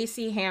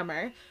Casey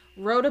Hammer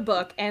wrote a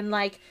book, and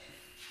like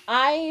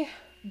I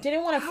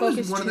didn't want to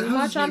focus too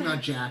much on.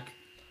 Not Jack.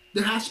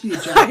 There has to be a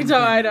Jack.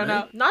 I don't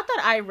know. Not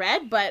that I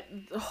read, but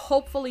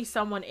hopefully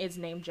someone is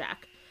named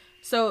Jack.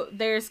 So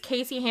there's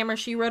Casey Hammer.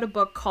 She wrote a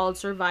book called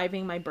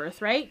Surviving My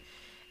Birthright.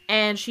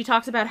 And she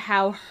talks about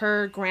how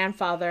her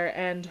grandfather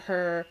and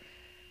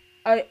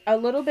a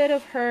little bit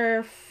of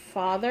her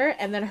father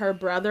and then her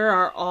brother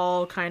are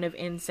all kind of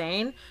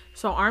insane.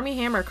 So Armie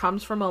Hammer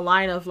comes from a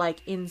line of like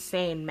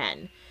insane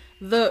men.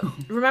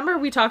 Remember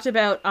we talked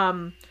about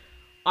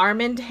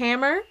Armand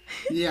Hammer?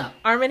 Yeah.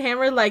 Armand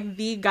Hammer, like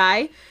the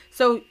guy.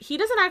 So he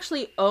doesn't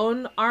actually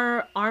own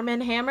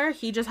Armand Hammer.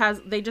 They just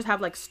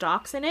have like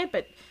stocks in it,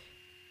 but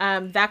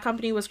That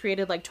company was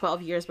created like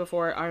 12 years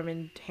before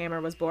Armand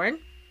Hammer was born.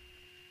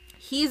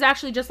 He's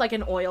actually just like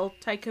an oil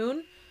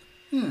tycoon.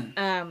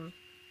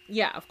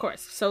 Yeah, of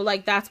course. So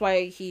like that's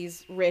why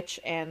he's rich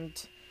and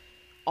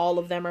all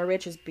of them are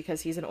rich, is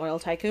because he's an oil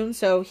tycoon.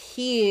 So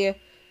he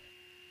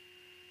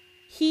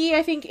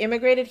I think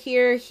immigrated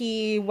here.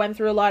 He went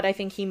through a lot. I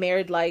think he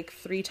married like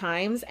 3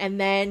 times, and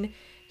then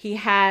he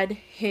had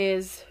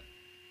his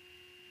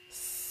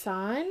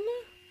son,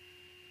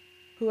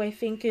 who I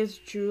think is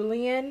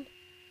Julian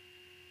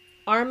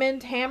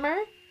Armand Hammer,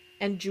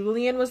 and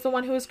Julian was the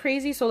one who was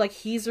crazy. So like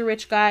he's a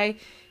rich guy.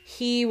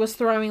 He was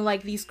throwing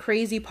like these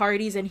crazy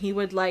parties, and he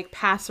would like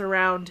pass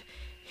around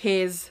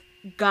his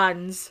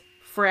guns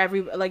for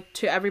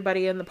to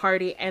everybody in the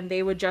party, and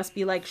they would just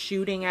be like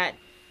shooting at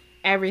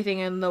everything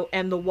in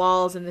the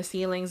walls and the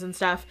ceilings and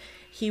stuff.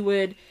 He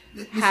would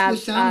have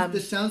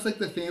this sounds like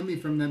the family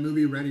from that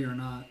movie Ready or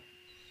Not.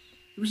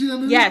 Have you seen that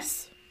movie?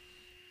 Yes.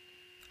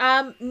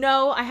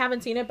 No, I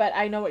haven't seen it, but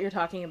I know what you're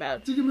talking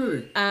about. It's a good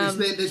movie.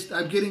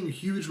 I'm getting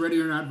huge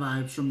Ready or Not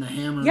vibes from the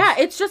Hammers. Yeah,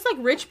 it's just like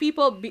rich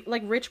people,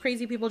 like rich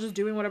crazy people just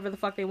doing whatever the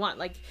fuck they want.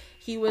 Like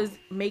he was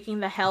making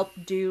the help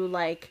do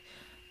like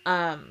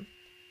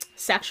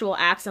sexual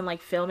acts and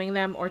like filming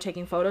them or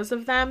taking photos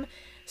of them.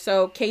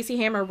 So Casey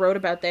Hammer wrote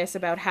about this,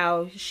 about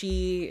how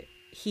he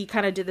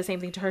kind of did the same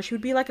thing to her. She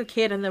would be like a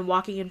kid and then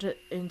walking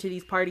into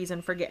these parties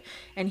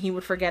and he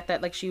would forget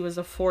that like she was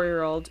a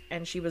 4-year-old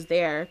and she was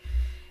there.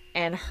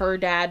 And her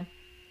dad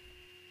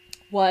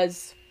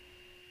was,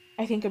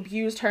 I think,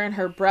 abused her, and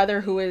her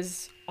brother, who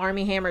is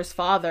Armie Hammer's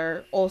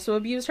father, also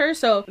abused her.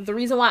 So the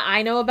reason why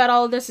I know about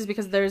all of this is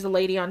because there's a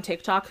lady on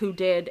TikTok who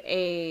did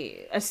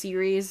a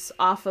series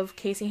off of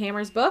Casey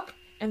Hammer's book.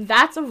 And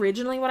that's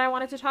originally what I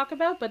wanted to talk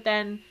about. But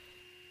then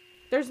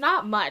there's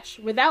not much.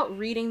 Without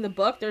reading the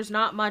book, there's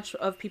not much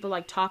of people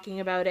like talking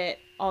about it,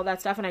 all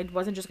that stuff. And I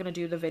wasn't just going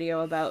to do the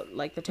video about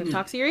like the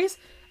TikTok series.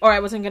 Or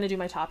I wasn't going to do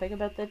my topic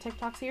about the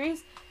TikTok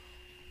series.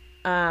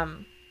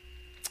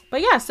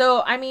 But yeah,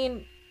 so I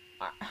mean,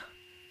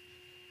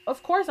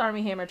 of course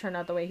Armie Hammer turned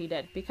out the way he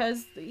did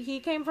because he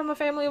came from a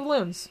family of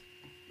loons.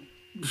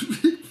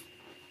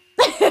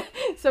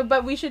 So,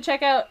 but we should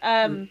check out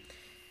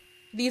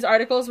these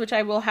articles, which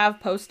I will have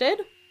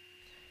posted.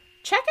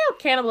 Check out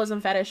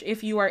Cannibalism Fetish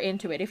if you are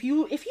into it. If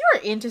you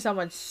are into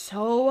someone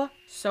so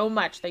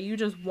much that you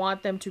just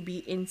want them to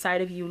be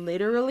inside of you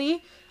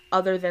literally,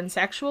 other than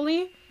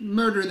sexually,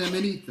 murder them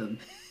and eat them.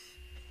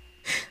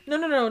 No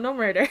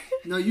murder.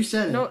 No, you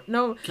said it.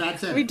 No. Cat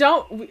said we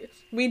it.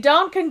 We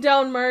don't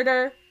condone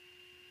murder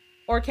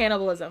or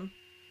cannibalism.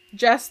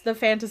 Just the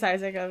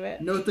fantasizing of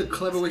it. Note the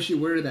clever way she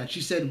worded that.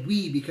 She said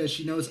we because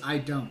she knows I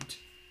don't.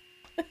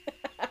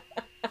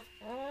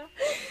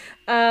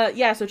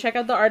 Yeah, so check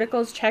out the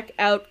articles. Check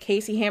out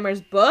Casey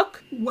Hammer's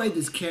book. Why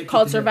this cat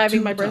called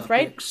Surviving My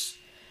Birthright.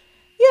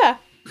 Yeah.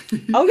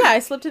 Oh yeah, I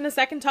slipped in a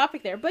second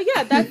topic there. But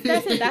yeah, that's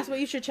it. That's what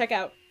you should check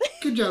out.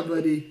 Good job,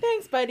 buddy.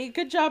 Thanks, buddy.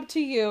 Good job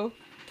to you.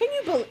 Can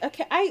you believe?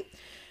 Okay,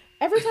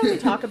 every time we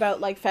talk about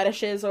like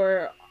fetishes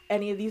or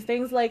any of these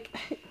things, like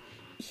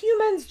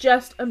humans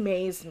just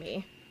amaze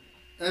me.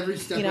 Every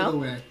step of the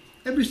way.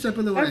 Every step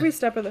of the way. Every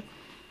step of the.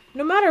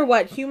 No matter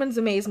what, humans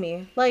amaze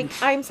me. Like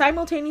I'm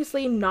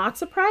simultaneously not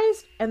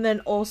surprised and then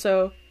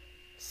also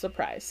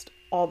surprised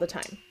all the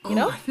time. You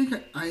know?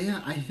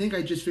 I think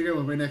I just figured out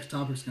what my next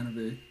topic's gonna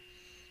be.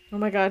 Oh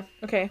my god.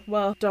 Okay,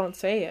 well, don't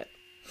say it.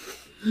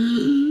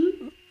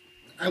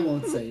 I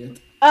won't say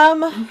it.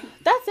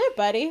 That's it,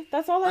 buddy.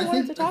 That's all I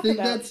wanted to talk about.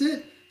 That's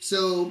it.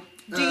 So,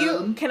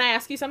 can I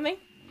ask you something?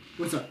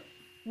 What's up?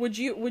 Would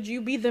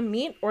you be the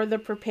meat or the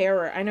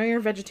preparer? I know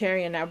you're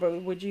vegetarian now,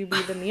 but would you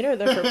be the meat or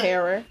the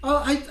preparer?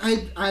 Oh,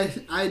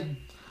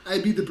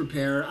 I'd be the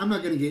preparer. I'm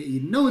not gonna get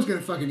eaten. No one's gonna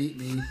fucking eat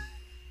me.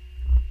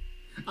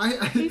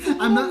 I'm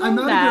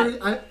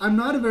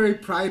not a very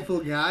prideful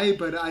guy,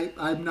 but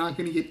I'm not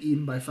gonna get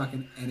eaten by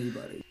fucking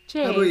anybody.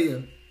 Jake, how about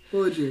you? What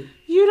would you?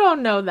 You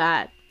don't know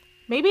that.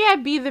 Maybe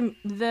I'd be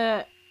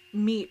the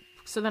meat,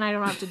 so then I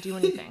don't have to do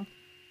anything.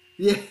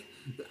 Yeah,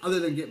 other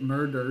than get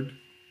murdered.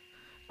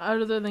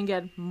 Other than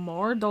get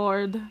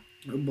murdered.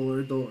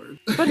 Murdered.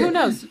 But who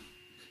knows?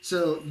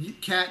 So,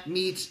 Cat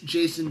meets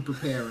Jason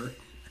Preparer.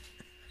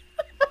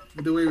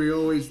 The way we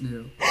always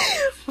knew.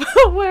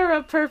 We're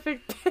a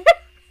perfect pair.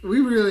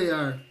 We really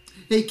are.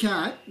 Hey,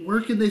 Kat,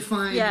 where can they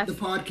find Yes. the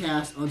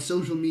podcast on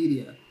social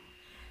media?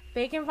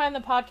 They can find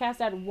the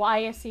podcast at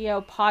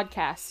YSEO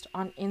Podcast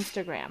on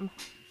Instagram.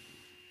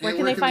 Where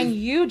can they find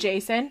you,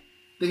 Jason?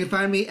 They can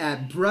find me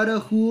at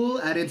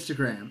Brudahool at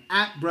Instagram.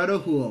 At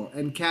Brudahool.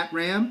 And Kat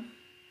Ram,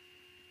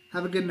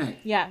 have a good night.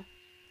 Yeah.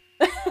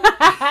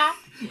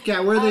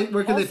 Kat,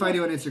 where can they find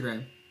you on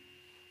Instagram?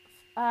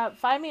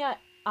 Find me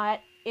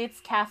at It's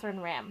Catherine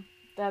Ram.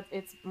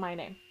 It's my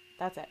name.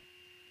 That's it.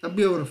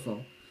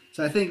 Beautiful.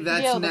 So I think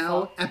that's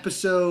now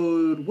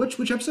episode... Which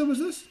episode was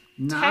this?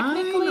 9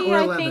 Technically, or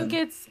 11? I think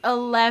it's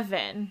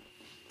 11.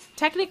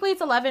 Technically,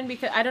 it's 11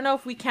 because I don't know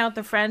if we count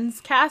the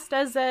Friends cast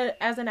as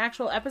an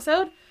actual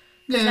episode.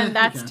 Yeah, then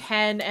that's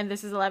 10 and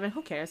this is 11.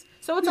 Who cares?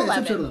 So it's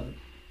 11. It's episode 11.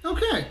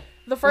 Okay.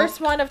 the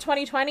first one of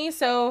 2020,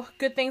 so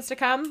good things to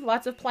come.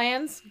 Lots of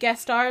plans,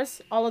 guest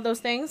stars, all of those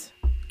things.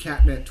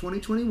 Catnet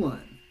 2021.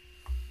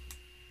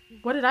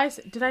 What did I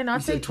say? Did I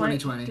not You say said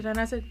 2020. Did I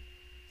not say?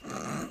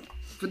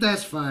 But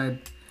that's fine.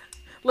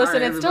 Listen,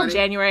 All right, it's still everybody.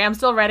 January. I'm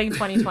still writing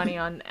 2020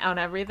 on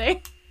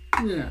everything.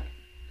 Yeah.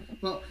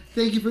 Well,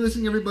 thank you for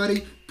listening,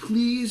 everybody.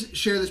 Please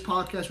share this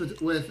podcast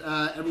with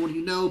everyone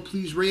you know.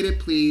 Please rate it.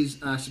 Please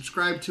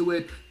subscribe to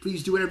it.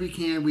 Please do whatever you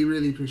can. We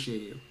really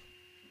appreciate you.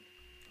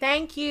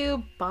 Thank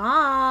you.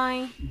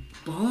 Bye.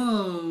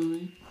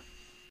 Bye.